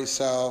 the worry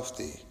self,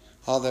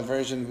 all the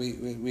versions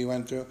we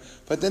went through.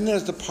 But then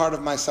there's the part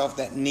of myself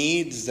that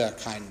needs the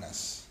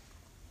kindness.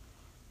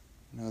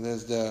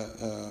 There's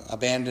the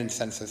abandoned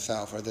sense of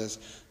self, or there's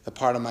the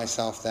part of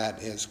myself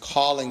that is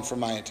calling for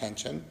my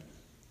attention.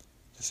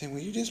 Just saying,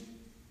 will you just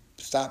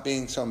stop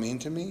being so mean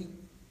to me?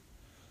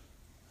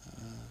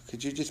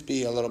 Could you just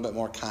be a little bit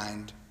more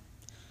kind?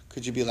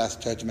 Could you be less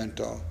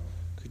judgmental?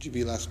 Could you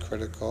be less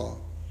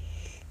critical?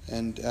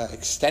 And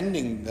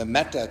extending the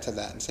metta to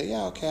that and say,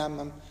 yeah, okay,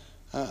 and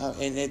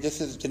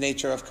this is the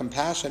nature of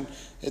compassion.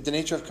 The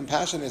nature of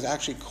compassion is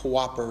actually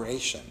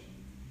cooperation.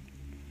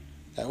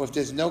 That if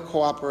there's no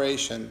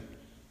cooperation,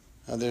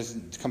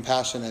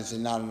 compassion is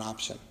not an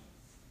option.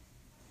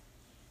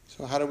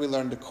 So how do we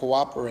learn to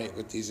cooperate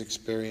with these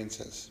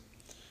experiences?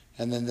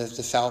 And then there's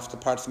the self, the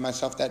parts of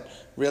myself that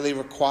really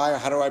require,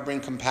 how do I bring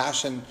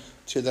compassion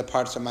to the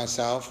parts of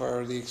myself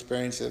or the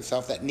experiences of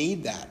self that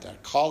need that, are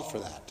called for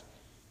that,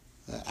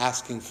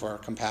 asking for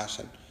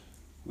compassion.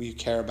 Will you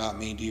care about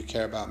me? Do you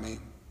care about me?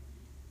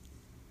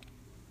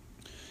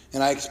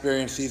 And I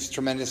experience these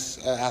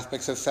tremendous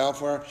aspects of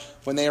self where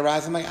when they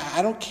arise, I'm like,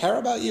 I don't care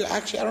about you.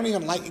 Actually, I don't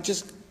even like you.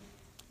 Just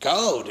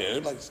go,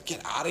 dude. Like, just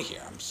get out of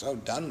here. I'm so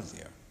done with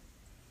you.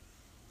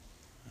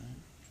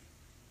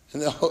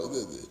 And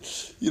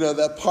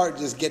that part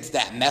just gets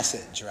that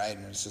message, right?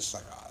 And it's just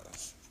like,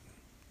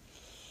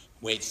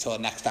 waits till the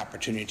next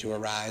opportunity to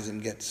arise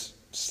and gets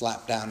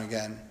slapped down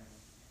again.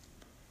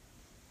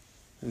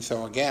 And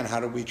so again, how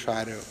do we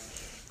try to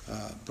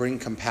bring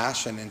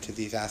compassion into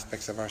these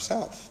aspects of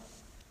ourselves?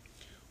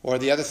 Or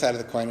the other side of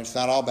the coin, it's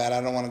not all bad.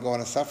 I don't want to go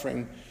on a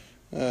suffering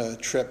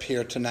trip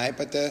here tonight,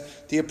 but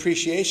the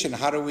appreciation,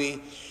 I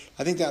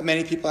think that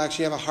many people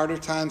actually have a harder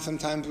time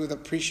sometimes with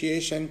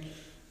appreciation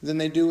than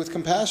they do with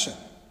compassion.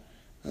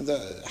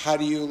 How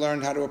do you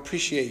learn how to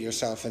appreciate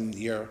yourself and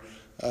your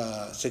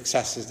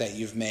successes that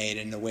you've made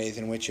and the ways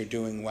in which you're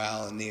doing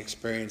well and the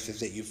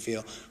experiences that you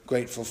feel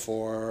grateful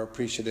for or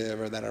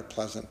appreciative or that are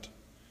pleasant?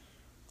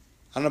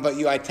 I don't know about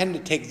you, I tend to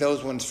take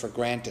those ones for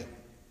granted.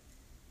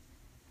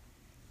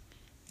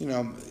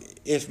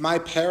 If my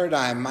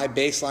paradigm, my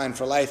baseline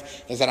for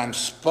life is that I'm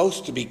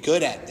supposed to be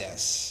good at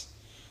this,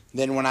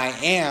 then when I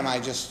am,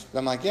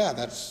 I'm like,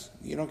 yeah,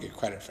 you don't get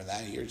credit for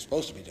that. You're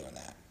supposed to be doing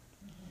that.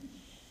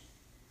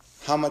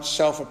 How much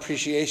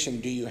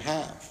self-appreciation do you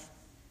have?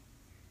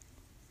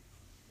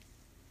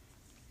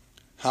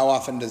 How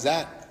often does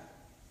that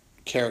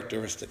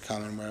characteristic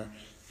come in where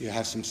you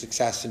have some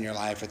success in your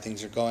life or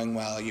things are going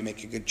well, or you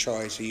make a good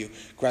choice, or you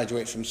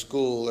graduate from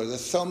school, or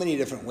there's so many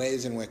different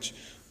ways in which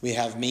we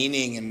have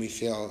meaning and we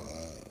feel,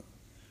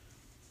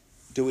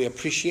 do we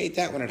appreciate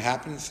that when it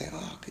happens? Say,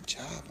 oh, good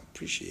job, I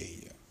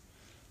appreciate you.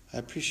 I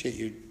appreciate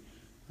you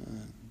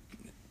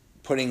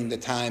putting the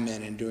time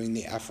in and doing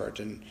the effort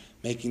and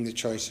making the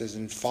choices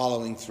and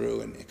following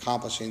through and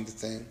accomplishing the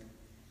thing.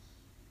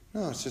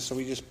 No, it's just so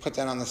we just put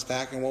that on the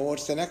stack and, well,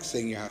 what's the next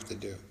thing you have to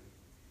do?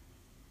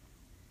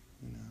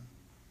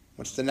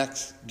 What's the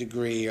next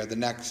degree or the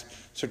next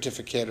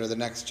certificate or the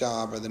next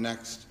job or the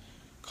next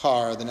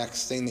car or the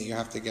next thing that you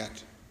have to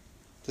get?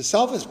 The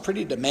self is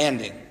pretty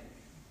demanding.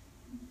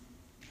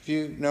 Have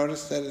you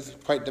noticed that it's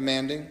quite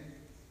demanding?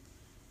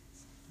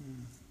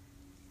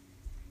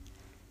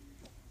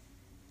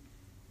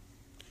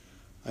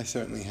 I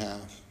certainly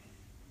have.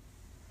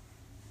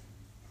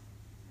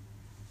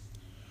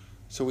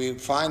 So we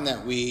find that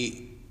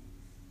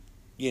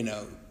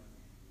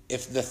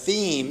if the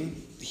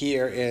theme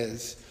here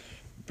is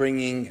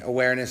bringing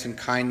awareness and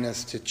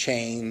kindness to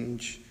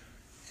change,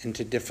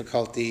 into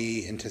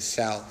difficulty, into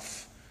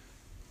self,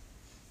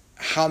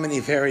 how many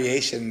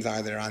variations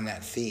are there on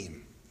that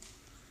theme?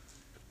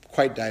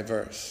 Quite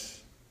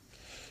diverse.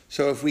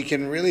 So if we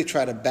can really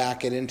try to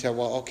back it into,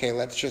 well, okay,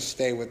 let's just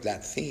stay with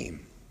that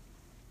theme.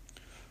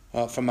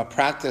 Well, from a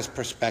practice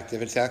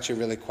perspective, it's actually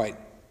really quite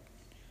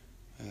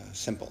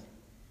simple.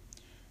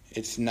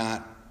 It's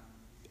not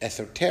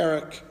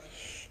esoteric.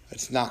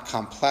 It's not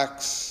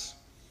complex.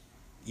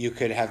 You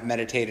could have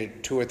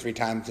meditated 2 or 3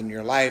 times in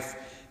your life,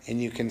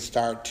 and you can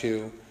start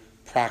to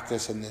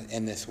practice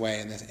in this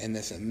way, in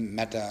this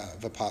metta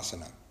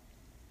vipassana.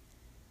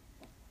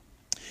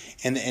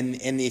 And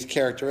in these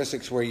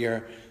characteristics where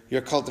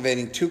you're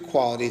cultivating 2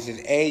 qualities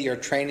is A, you're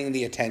training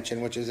the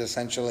attention, which is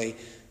essentially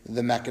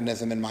the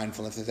mechanism in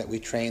mindfulness, is that we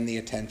train the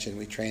attention.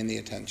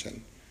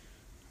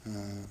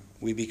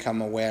 We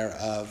become aware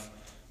of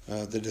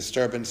the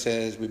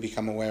disturbances, we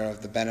become aware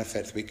of the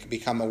benefits, we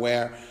kind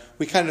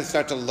of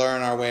start to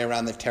learn our way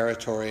around the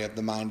territory of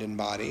the mind and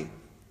body,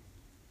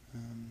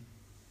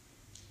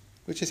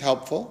 which is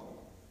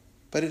helpful,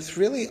 but it's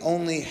really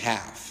only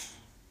half.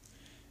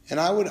 And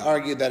I would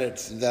argue that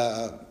it's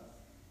the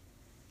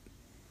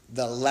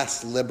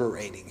less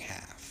liberating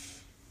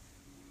half.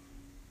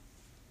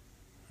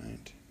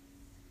 Right?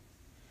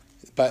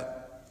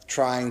 But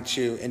trying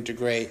to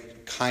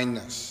integrate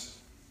kindness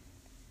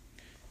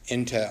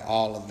into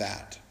all of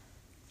that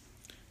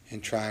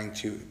and trying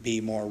to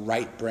be more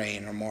right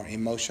brain or more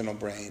emotional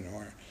brain,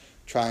 or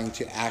trying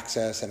to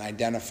access and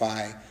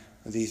identify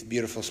these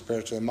beautiful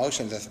spiritual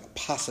emotions as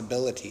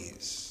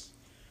possibilities.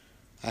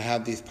 I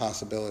have these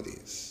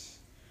possibilities.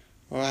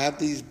 Or I have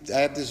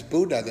this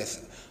Buddha,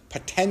 this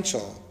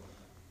potential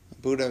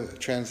Buddha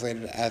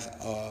translated as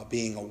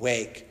being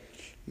awake,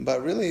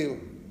 but really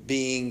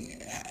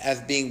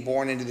as being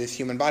born into this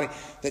human body,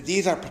 that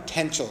these are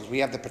potentials. We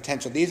have the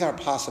potential. These are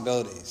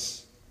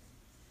possibilities.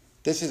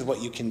 This is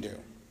what you can do.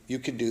 You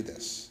could do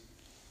this.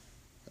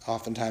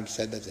 Oftentimes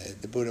said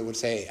that the Buddha would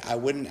say, I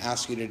wouldn't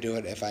ask you to do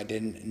it if I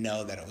didn't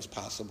know that it was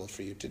possible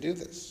for you to do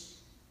this.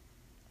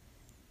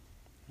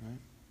 Right?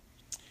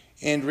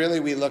 And really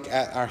we look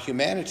at our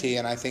humanity,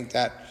 and I think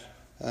that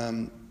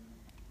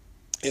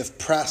if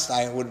pressed,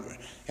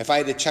 if I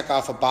had to check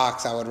off a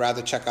box, I would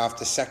rather check off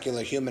the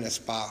secular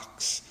humanist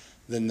box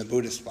than the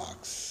Buddhist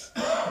box.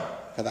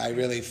 Because I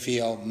really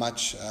feel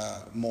much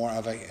more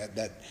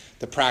that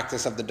the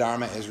practice of the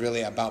Dharma is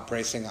really about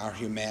bracing our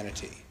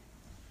humanity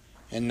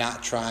and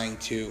not trying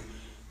to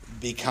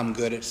become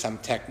good at some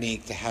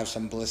technique to have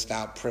some blissed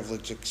out,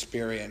 privileged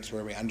experience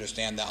where we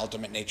understand the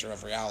ultimate nature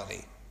of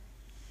reality.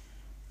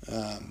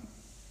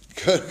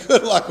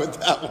 Good luck with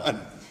that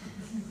one.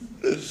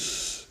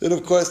 And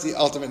of course, the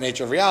ultimate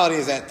nature of reality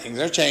is that things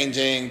are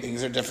changing,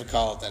 things are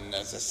difficult, and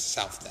there's this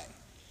self thing.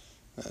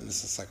 And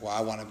it's just like, well,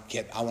 I want to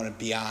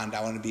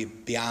be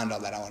beyond all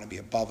that. I want to be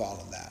above all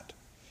of that.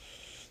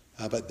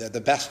 But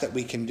the best that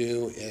we can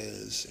do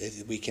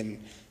is we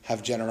can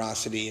have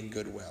generosity and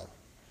goodwill.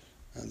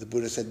 The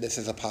Buddha said, this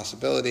is a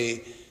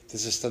possibility.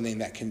 This is something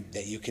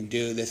that you can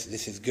do. This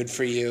is good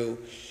for you.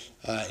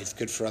 It's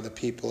good for other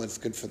people. It's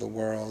good for the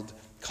world.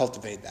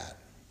 Cultivate that.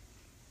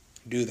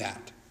 Do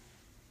that.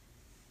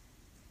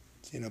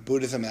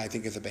 Buddhism, I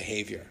think, is a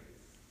behavior.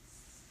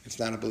 It's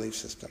not a belief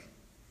system.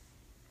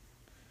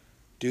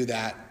 Do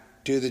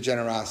that. Do the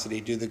generosity.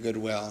 Do the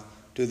goodwill.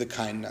 Do the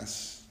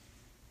kindness.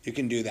 You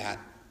can do that.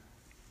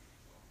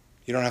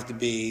 You don't have to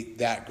be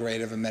that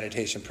great of a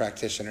meditation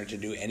practitioner to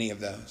do any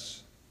of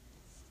those.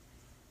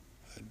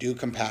 Do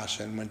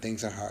compassion when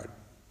things are hard.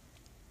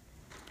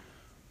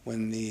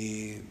 When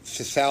the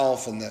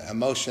self and the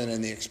emotion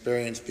and the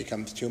experience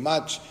becomes too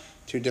much,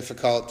 too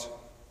difficult,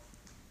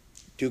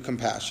 do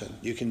compassion.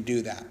 You can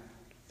do that.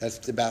 That's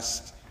the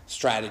best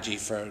strategy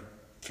for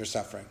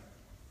suffering.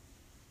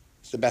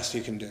 It's the best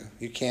you can do.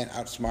 You can't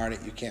outsmart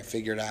it. You can't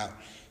figure it out.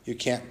 You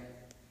can't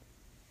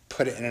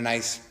put it in a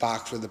nice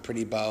box with a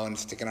pretty bow and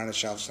stick it on a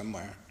shelf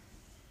somewhere.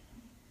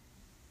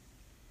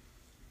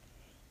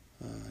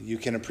 You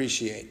can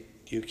appreciate.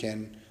 You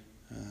can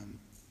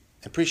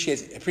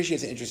appreciate. Appreciate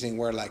is an interesting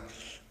word. Like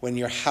when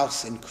your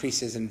house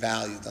increases in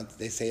value, don't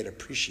they say it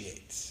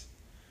appreciates?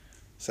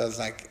 So it's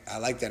like, I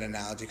like that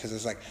analogy because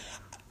it's like,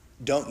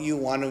 don't you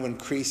want to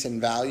increase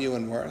in value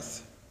and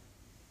worth?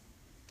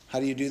 How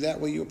do you do that?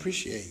 Well, you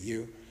appreciate.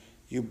 You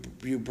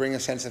bring a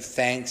sense of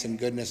thanks and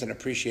goodness and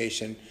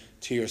appreciation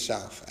to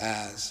yourself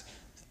as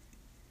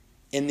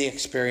in the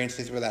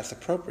experiences where that's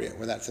appropriate,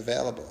 where that's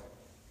available.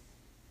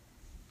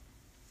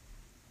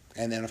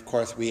 And then, of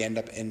course, we end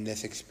up in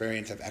this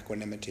experience of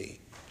equanimity,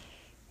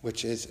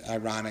 which is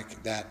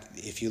ironic that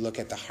if you look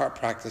at the heart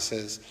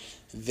practices,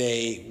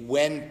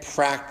 when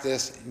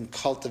practiced and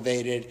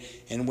cultivated,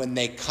 and when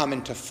they come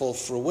into full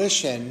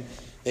fruition,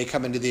 they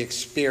come into the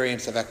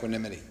experience of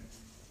equanimity.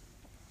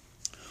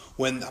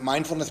 When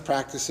mindfulness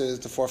practices,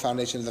 the 4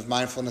 foundations of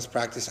mindfulness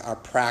practice are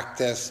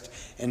practiced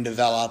and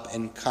develop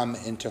and come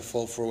into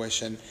full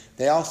fruition,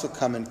 they also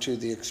come into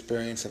the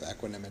experience of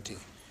equanimity,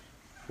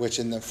 which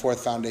in the 4th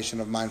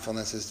foundation of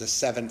mindfulness is the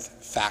 7th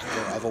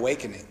factor of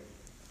awakening.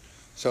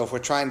 So if we're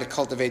trying to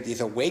cultivate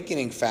these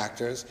awakening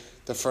factors,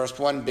 the first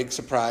one, big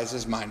surprise,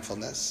 is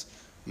mindfulness.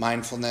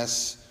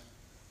 Mindfulness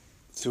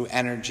through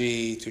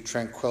energy, through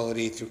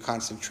tranquility, through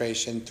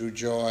concentration, through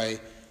joy,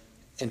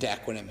 into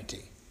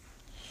equanimity.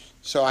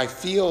 So I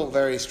feel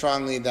very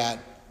strongly that,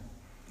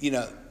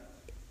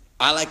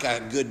 I like a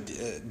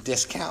good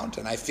discount,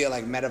 and I feel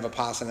like Metta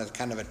Vipassana is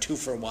kind of a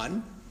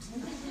 2-for-1.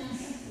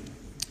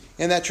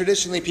 And that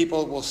traditionally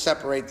people will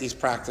separate these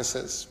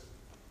practices.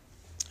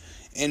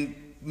 And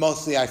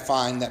mostly I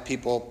find that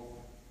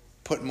people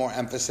put more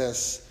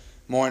emphasis,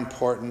 more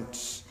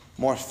importance,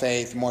 more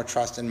faith, more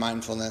trust in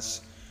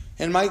mindfulness.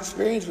 And my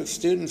experience with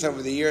students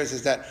over the years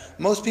is that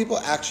most people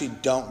actually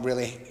don't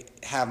really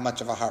have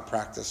much of a heart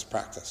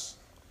practice.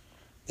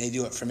 They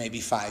do it for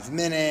maybe 5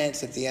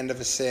 minutes at the end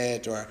of a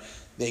sit, or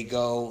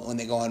when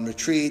they go on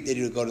retreat,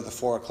 they go to the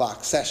 4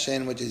 o'clock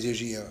session, which is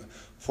usually a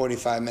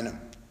 45-minute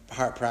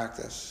heart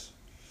practice.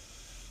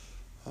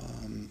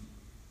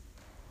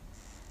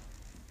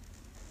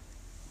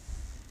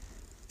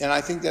 And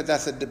I think that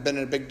that's been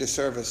a big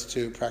disservice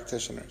to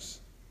practitioners.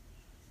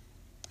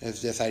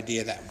 Is this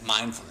idea that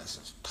mindfulness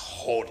is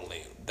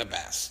totally the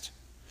best,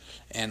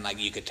 and like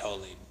you could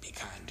totally be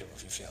kind to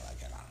if you feel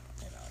like it.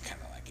 Kind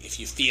of like if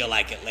you feel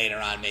like it later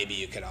on, maybe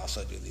you could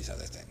also do these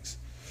other things.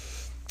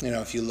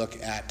 If you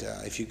look at,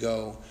 if you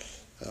go,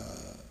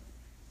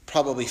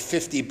 probably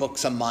 50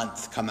 books a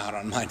month come out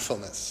on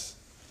mindfulness,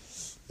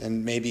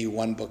 and maybe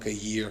 1 book a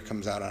year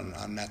comes out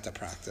on metta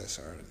practice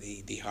or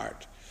the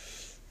heart.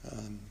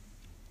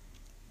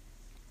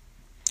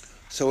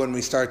 So when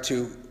we start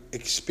to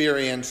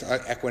experience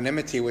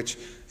equanimity, which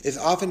is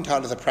often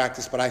taught as a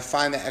practice, but I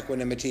find that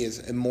equanimity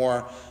is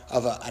more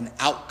of an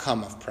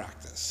outcome of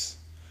practice.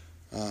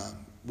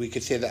 We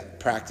could say that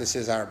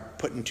practices are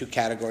put in two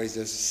categories.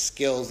 There's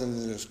skills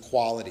and there's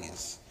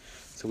qualities.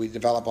 So we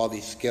develop all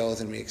these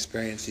skills and we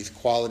experience these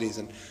qualities.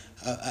 And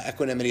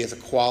equanimity is a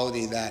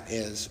quality that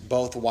is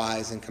both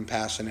wise and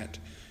compassionate.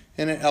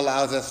 And it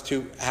allows us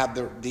to have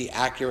the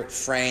accurate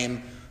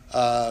frame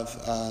of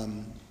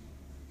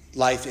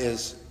life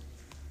is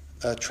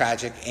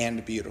tragic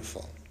and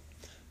beautiful.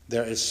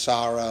 There is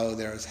sorrow,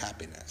 there is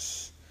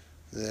happiness.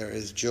 There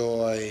is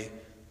joy,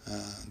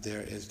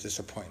 there is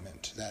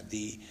disappointment. That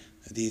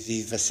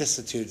these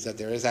vicissitudes, that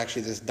there is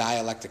actually this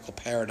dialectical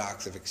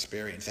paradox of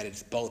experience, that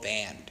it's both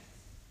and.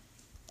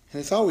 And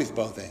it's always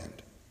both and.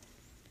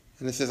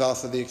 And this is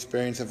also the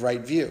experience of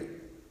right view.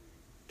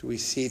 Do we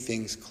see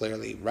things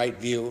clearly? Right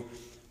view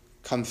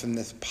comes from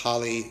this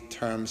Pali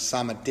term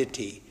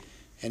samaditthi.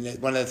 And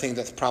one of the things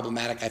that's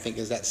problematic, I think,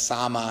 is that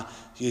sama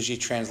is usually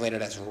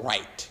translated as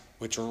right,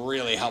 which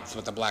really helps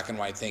with the black and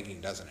white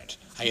thinking, doesn't it?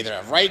 I either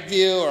have right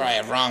view or I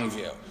have wrong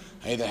view.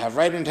 I either have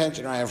right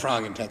intention or I have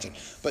wrong intention.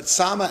 But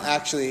sama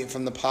actually,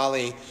 from the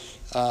Pali,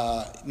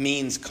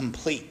 means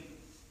complete.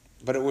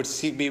 But it would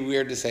be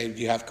weird to say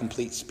you have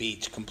complete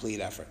speech, complete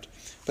effort.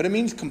 But it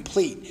means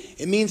complete.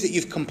 It means that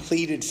you've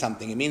completed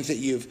something. It means that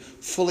you've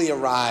fully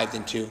arrived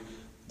into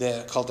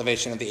the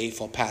cultivation of the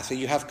Eightfold Path. So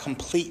you have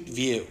complete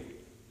view.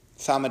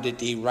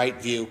 Samaditthi, right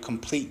view,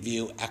 complete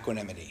view,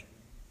 equanimity.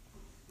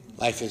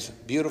 Life is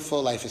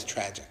beautiful, life is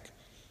tragic.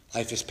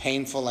 Life is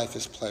painful, life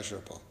is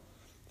pleasurable.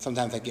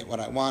 Sometimes I get what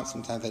I want,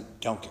 sometimes I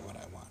don't get what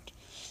I want.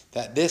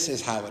 That this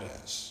is how it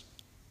is.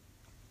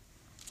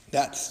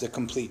 That's the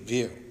complete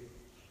view.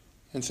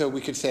 And so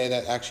we could say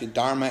that actually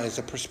Dharma is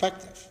a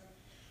perspective.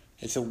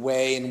 It's a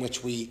way in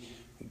which we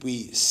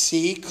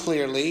see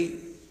clearly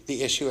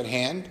the issue at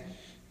hand,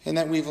 and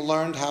that we've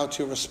learned how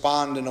to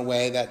respond in a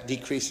way that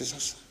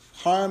decreases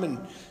harm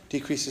and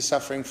decreases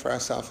suffering for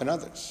ourselves and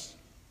others.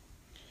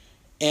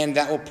 And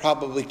that will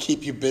probably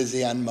keep you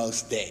busy on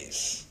most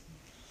days.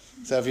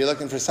 So if you're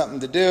looking for something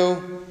to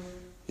do,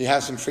 you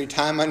have some free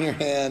time on your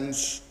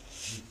hands,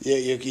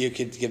 you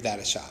could give that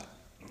a shot.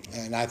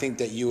 And I think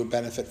that you would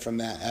benefit from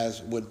that,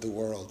 as would the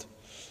world.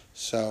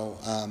 So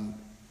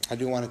I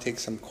do want to take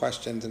some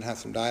questions and have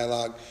some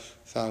dialogue.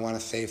 So I want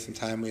to save some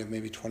time. We have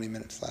maybe 20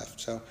 minutes left.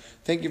 So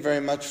thank you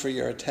very much for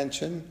your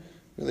attention.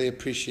 Really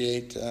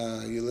appreciate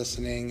you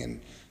listening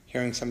and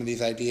hearing some of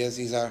these ideas.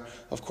 These are,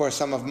 of course,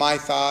 some of my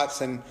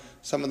thoughts and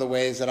some of the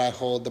ways that I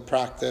hold the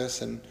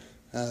practice and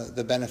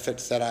the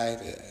benefits that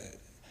I've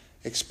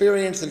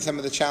experienced and some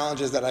of the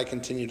challenges that I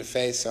continue to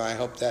face. So I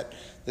hope that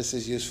this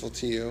is useful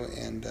to you.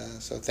 And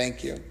so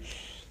thank you.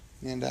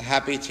 And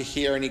happy to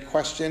hear any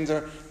questions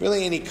or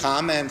really any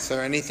comments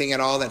or anything at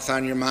all that's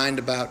on your mind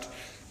about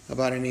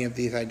any of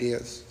these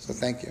ideas. So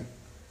thank you.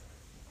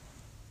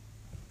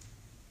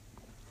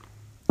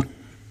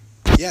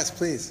 Yes,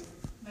 please.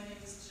 My name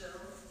is Jill.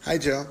 Hi,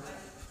 Jill.